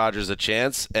Aaron Rodgers a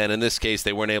chance. And in this case,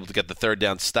 they weren't able to get the 3rd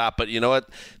down stop. But you know what?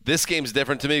 This game's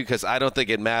different to me because I don't think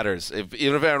it matters.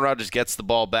 Even if Aaron Rodgers gets the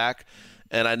ball back,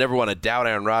 and I never want to doubt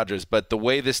Aaron Rodgers, but the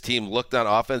way this team looked on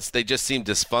offense, they just seemed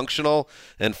dysfunctional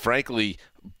and frankly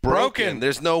broken.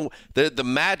 There's no the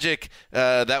magic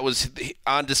that was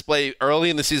on display early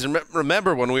in the season.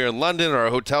 Remember when we were in London or our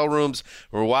hotel rooms,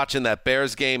 we were watching that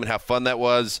Bears game and how fun that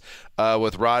was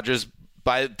with Rodgers.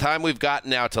 By the time we've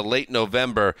gotten now to late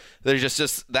November, there's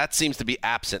just that seems to be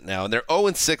absent now. And they're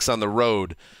 0-6 on the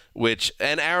road,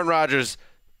 and Aaron Rodgers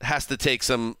has to take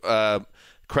some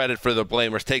credit for the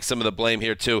blame, or take some of the blame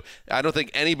here too. I don't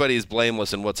think anybody is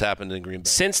blameless in what's happened in Green Bay.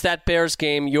 Since that Bears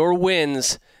game, your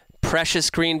wins, precious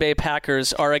Green Bay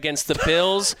Packers, are against the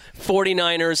Bills,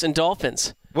 49ers, and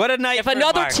Dolphins. What a night! If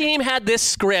another team had this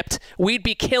script, we'd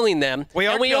be killing them. We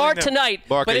are tonight.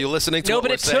 Mark, are you listening to what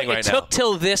we're saying right now? It took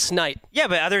till this night. Yeah,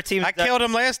 but other teams... I killed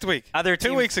him last week. Other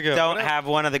teams 2 weeks ago. Don't have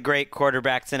one of the great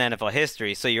quarterbacks in NFL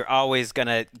history, so you're always going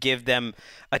to give them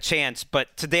a chance.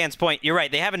 But to Dan's point, you're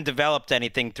right. They haven't developed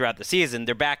anything throughout the season.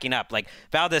 They're backing up. Like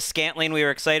Valdez-Scantling, we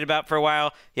were excited about for a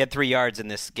while. He had 3 yards in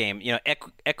this game.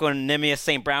 Equanimous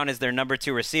St. Brown is their number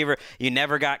 2 receiver. You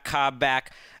never got Cobb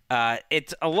back.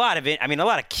 It's a lot of a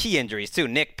lot of key injuries too.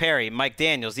 Nick Perry, Mike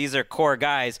Daniels, these are core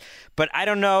guys. But I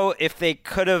don't know if they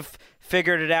could have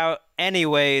figured it out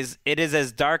anyways. It is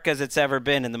as dark as it's ever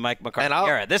been in the Mike McCarthy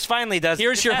era. This finally does.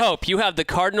 Here's your hope. You have the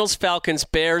Cardinals, Falcons,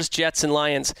 Bears, Jets, and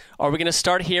Lions. Are we going to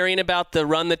start hearing about the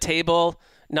run the table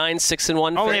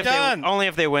 9-6-1. Only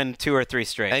if they win 2 or 3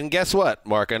 straight. And guess what,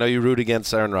 Mark? I know you root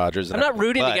against Aaron Rodgers. I'm not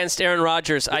rooting against Aaron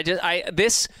Rodgers.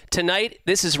 This tonight.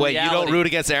 This is reality. Wait, you don't root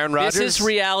against Aaron Rodgers? This is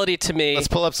reality to me. Let's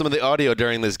pull up some of the audio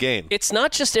during this game. It's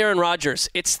not just Aaron Rodgers.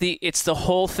 It's the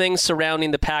whole thing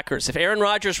surrounding the Packers. If Aaron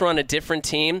Rodgers were on a different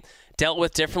team, dealt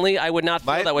with differently, I would not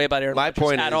feel that way about Aaron Rodgers My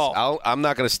point at is, all. I'm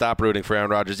not going to stop rooting for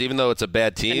Aaron Rodgers, even though it's a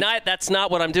bad team. And that's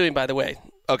not what I'm doing, by the way.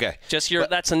 Okay.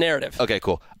 That's a narrative. Okay,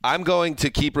 cool. I'm going to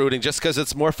keep rooting just because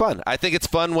it's more fun. I think it's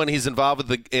fun when he's involved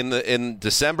with in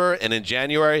December and in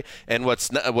January. And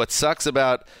what sucks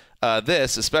about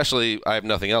this, especially I have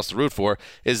nothing else to root for,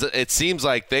 is it seems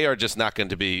like they are just not going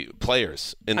to be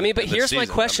players. But here's my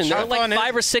question: there are like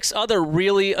 5 or 6 other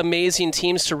really amazing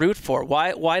teams to root for.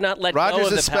 Why not let go of the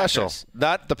Rodgers is special, Packers?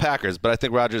 not the Packers, but I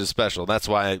think Rodgers is special. That's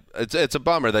why it's a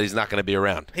bummer that he's not going to be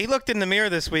around. He looked in the mirror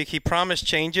this week. He promised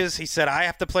changes. He said, I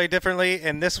have to play differently,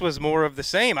 and this was more of the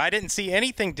same. I didn't see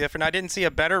anything different. I didn't see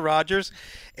a better Rodgers.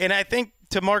 And I think,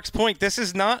 to Mark's point, this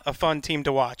is not a fun team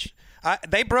to watch.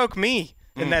 They broke me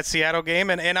in that Seattle game,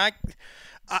 and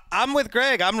I'm with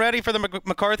Greg. I'm ready for the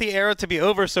McCarthy era to be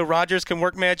over so Rodgers can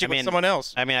work magic with someone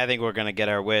else. I think we're going to get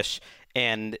our wish,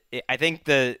 and I think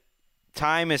the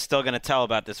time is still going to tell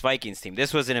about this Vikings team.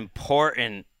 This was an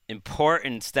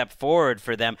important step forward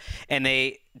for them, and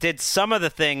they did some of the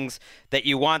things that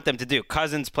you want them to do.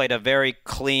 Cousins played a very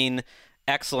clean,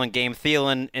 excellent game.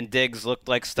 Thielen and Diggs looked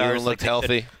like stars. Thielen looked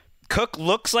healthy. Cook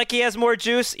looks like he has more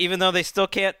juice, even though they still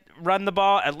can't run the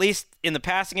ball. At least in the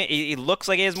passing, he looks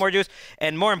like he has more juice.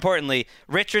 And more importantly,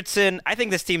 Richardson, I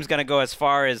think this team's going to go as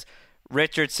far as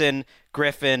Richardson,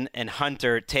 Griffin, and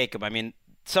Hunter take him. I mean,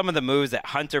 some of the moves that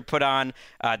Hunter put on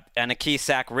and a key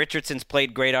sack, Richardson's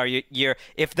played great all year.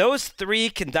 If those 3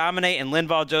 can dominate, and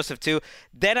Linval Joseph too,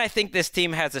 then I think this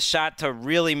team has a shot to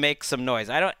really make some noise.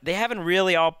 They haven't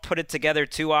really all put it together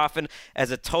too often as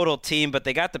a total team, but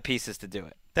they got the pieces to do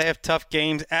it. They have tough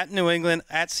games at New England,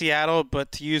 at Seattle,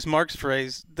 but to use Mark's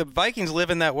phrase, the Vikings live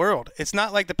in that world. It's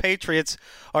not like the Patriots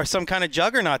are some kind of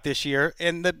juggernaut this year,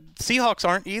 and the Seahawks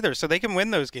aren't either, so they can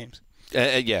win those games.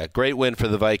 Yeah, great win for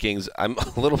the Vikings. I'm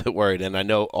a little bit worried, and I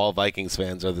know all Vikings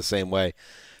fans are the same way.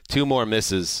 2 more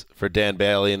misses for Dan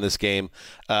Bailey in this game,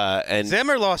 and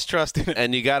Zimmer lost trust in it.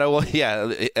 And you gotta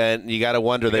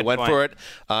wonder. They went for it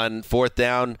on 4th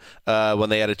down when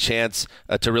they had a chance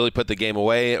to really put the game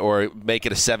away or make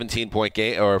it a 17-point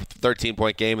game or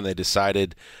 13-point game, and they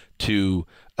decided to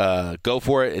go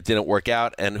for it. It didn't work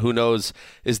out, and who knows,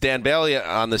 is Dan Bailey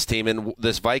on this team and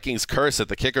this Vikings curse at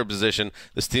the kicker position?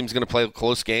 This team's going to play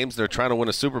close games. They're trying to win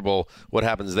a Super Bowl. What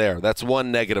happens there? That's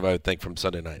one negative I would think from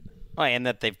Sunday night. Oh, and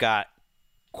that they've got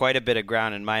quite a bit of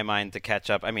ground in my mind to catch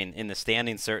up. I mean, in the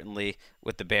standings, certainly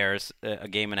with the Bears, a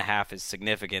game and a half is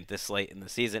significant this late in the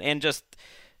season, and just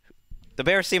the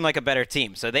Bears seem like a better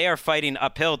team, so they are fighting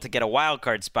uphill to get a wild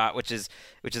card spot, which is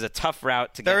a tough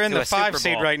route to get to a Super Bowl. They're in the 5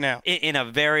 seed right now in a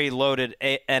very loaded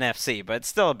NFC, but it's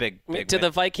still a big Do win. the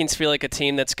Vikings feel like a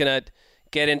team that's going to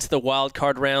get into the wild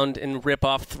card round and rip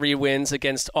off 3 wins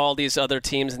against all these other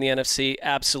teams in the NFC?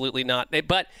 Absolutely not.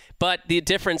 But the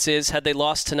difference is, had they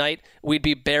lost tonight, we'd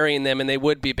be burying them, and they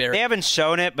would be buried. They haven't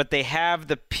shown it, but they have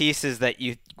the pieces that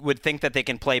you would think that they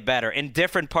can play better. And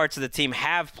different parts of the team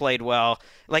have played well.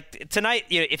 Like tonight,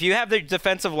 if you have the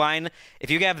defensive line,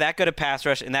 if you have that good a pass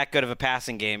rush and that good of a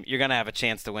passing game, you're going to have a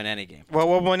chance to win any game. Well,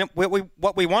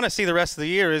 what we want to see the rest of the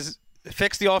year is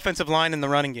fix the offensive line and the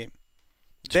running game.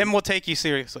 Then we'll take you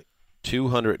seriously.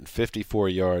 254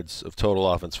 yards of total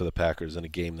offense for the Packers in a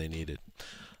game they needed.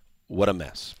 What a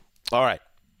mess. All right,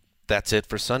 that's it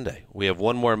for Sunday. We have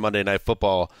one more Monday Night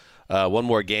Football, one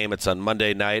more game. It's on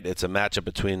Monday night. It's a matchup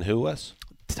between who, Wes?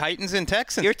 Titans and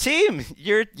Texans. Your team.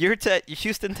 Your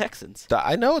Houston Texans.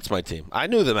 I know it's my team. I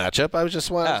knew the matchup. I was just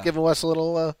giving Wes a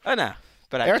little I know,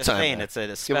 but I'm just saying it's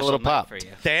a special little pop for you.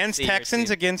 Dan's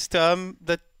Texans against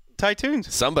the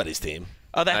Titans. Somebody's team.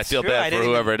 Oh, that's I feel true. bad for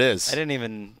whoever it is. I didn't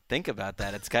even think about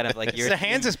that. It's kind of like your the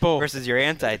Kansas Bowl versus your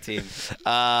anti-team.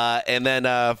 And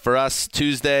then for us,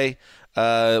 Tuesday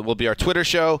will be our Twitter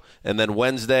show, and then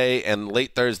Wednesday and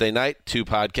late Thursday night, 2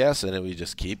 podcasts, and then we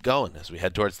just keep going as we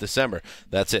head towards December.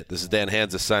 That's it. This is Dan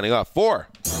Hanzus signing off for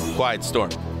Quiet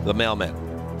Storm, the mailman,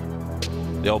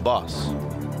 the old boss,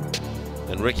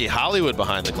 and Ricky Hollywood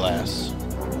behind the glass.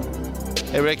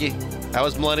 Hey, Ricky, how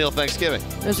was Millennial Thanksgiving?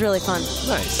 It was really fun.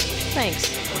 Nice.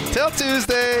 Thanks. Till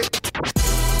Tuesday.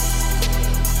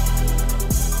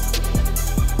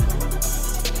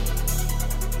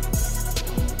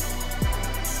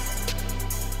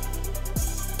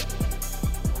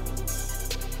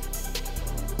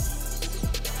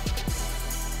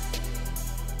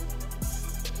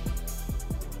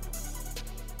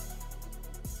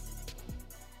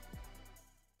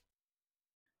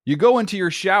 You go into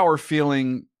your shower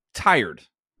feeling tired,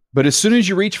 but as soon as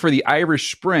you reach for the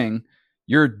Irish Spring,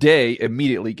 your day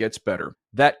immediately gets better.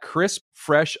 That crisp,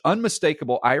 fresh,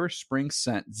 unmistakable Irish Spring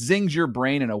scent zings your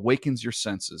brain and awakens your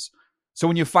senses. So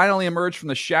when you finally emerge from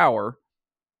the shower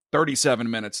 37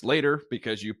 minutes later,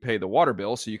 because you pay the water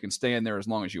bill so you can stay in there as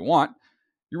long as you want,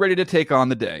 you're ready to take on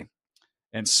the day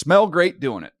and smell great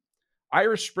doing it.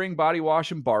 Irish Spring Body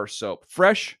Wash and Bar Soap.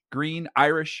 Fresh, green,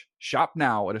 Irish. Shop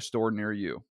now at a store near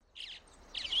you.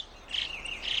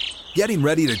 Getting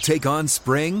ready to take on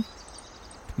spring?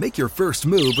 Make your first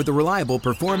move with the reliable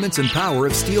performance and power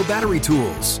of Steel battery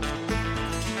tools.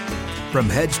 From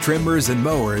hedge trimmers and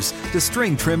mowers to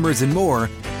string trimmers and more,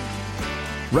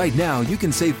 right now you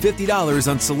can save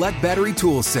 $50 on select battery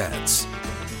tool sets.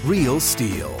 Real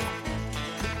Steel.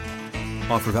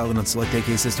 Offer valid on select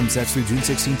AK system sets through June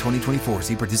 16, 2024.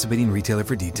 See participating retailer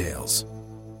for details.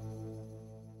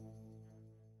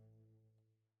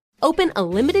 Open a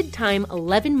limited-time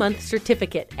 11-month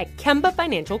certificate at Kemba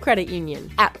Financial Credit Union.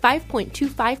 At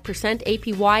 5.25%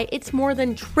 APY, it's more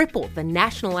than triple the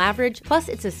national average, plus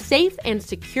it's a safe and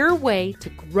secure way to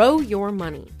grow your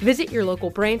money. Visit your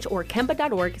local branch or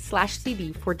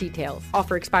kemba.org/cb for details.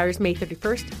 Offer expires May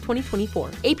 31st, 2024.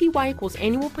 APY equals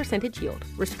annual percentage yield.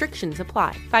 Restrictions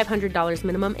apply. $500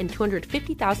 minimum and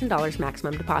 $250,000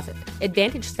 maximum deposit.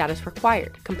 Advantage status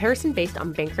required. Comparison based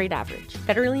on bank rate average.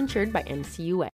 Federally insured by NCUA.